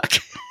still stuck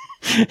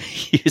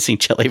using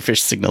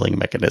jellyfish signaling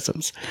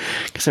mechanisms.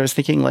 Because I was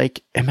thinking,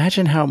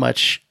 imagine how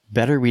much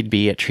better we'd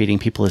be at treating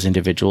people as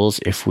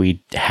individuals if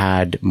we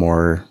had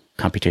more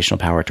computational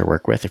power to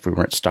work with, if we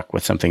weren't stuck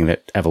with something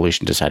that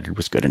evolution decided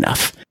was good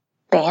enough.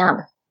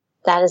 Bam.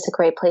 That is a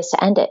great place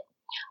to end it.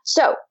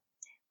 So,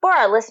 for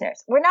our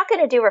listeners, we're not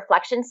going to do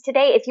reflections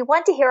today. If you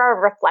want to hear our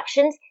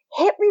reflections,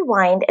 hit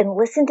rewind and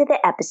listen to the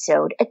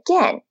episode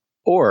again.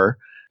 Or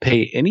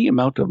pay any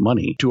amount of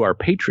money to our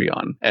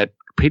Patreon at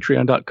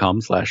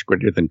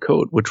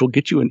patreon.com/greaterthancode, which will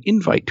get you an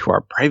invite to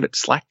our private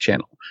Slack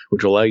channel,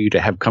 which will allow you to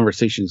have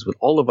conversations with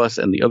all of us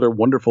and the other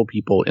wonderful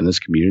people in this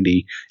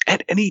community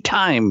at any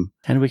time.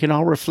 And we can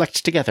all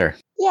reflect together.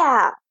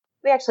 Yeah,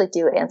 we actually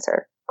do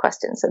answer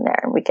questions in there,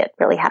 and we get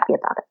really happy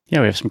about it. Yeah,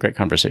 we have some great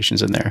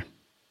conversations in there.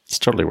 It's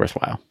totally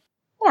worthwhile.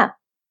 Yeah.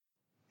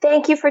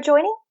 Thank you for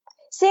joining.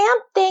 Sam,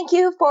 thank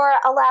you for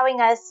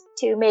allowing us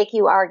to make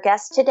you our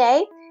guest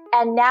today.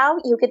 And now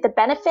you get the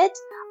benefit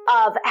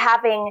of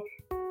having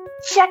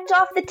checked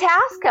off the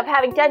task of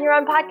having done your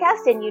own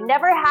podcast, and you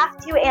never have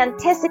to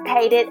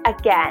anticipate it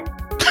again.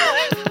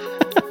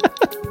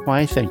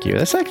 Why, thank you.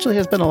 This actually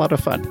has been a lot of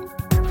fun.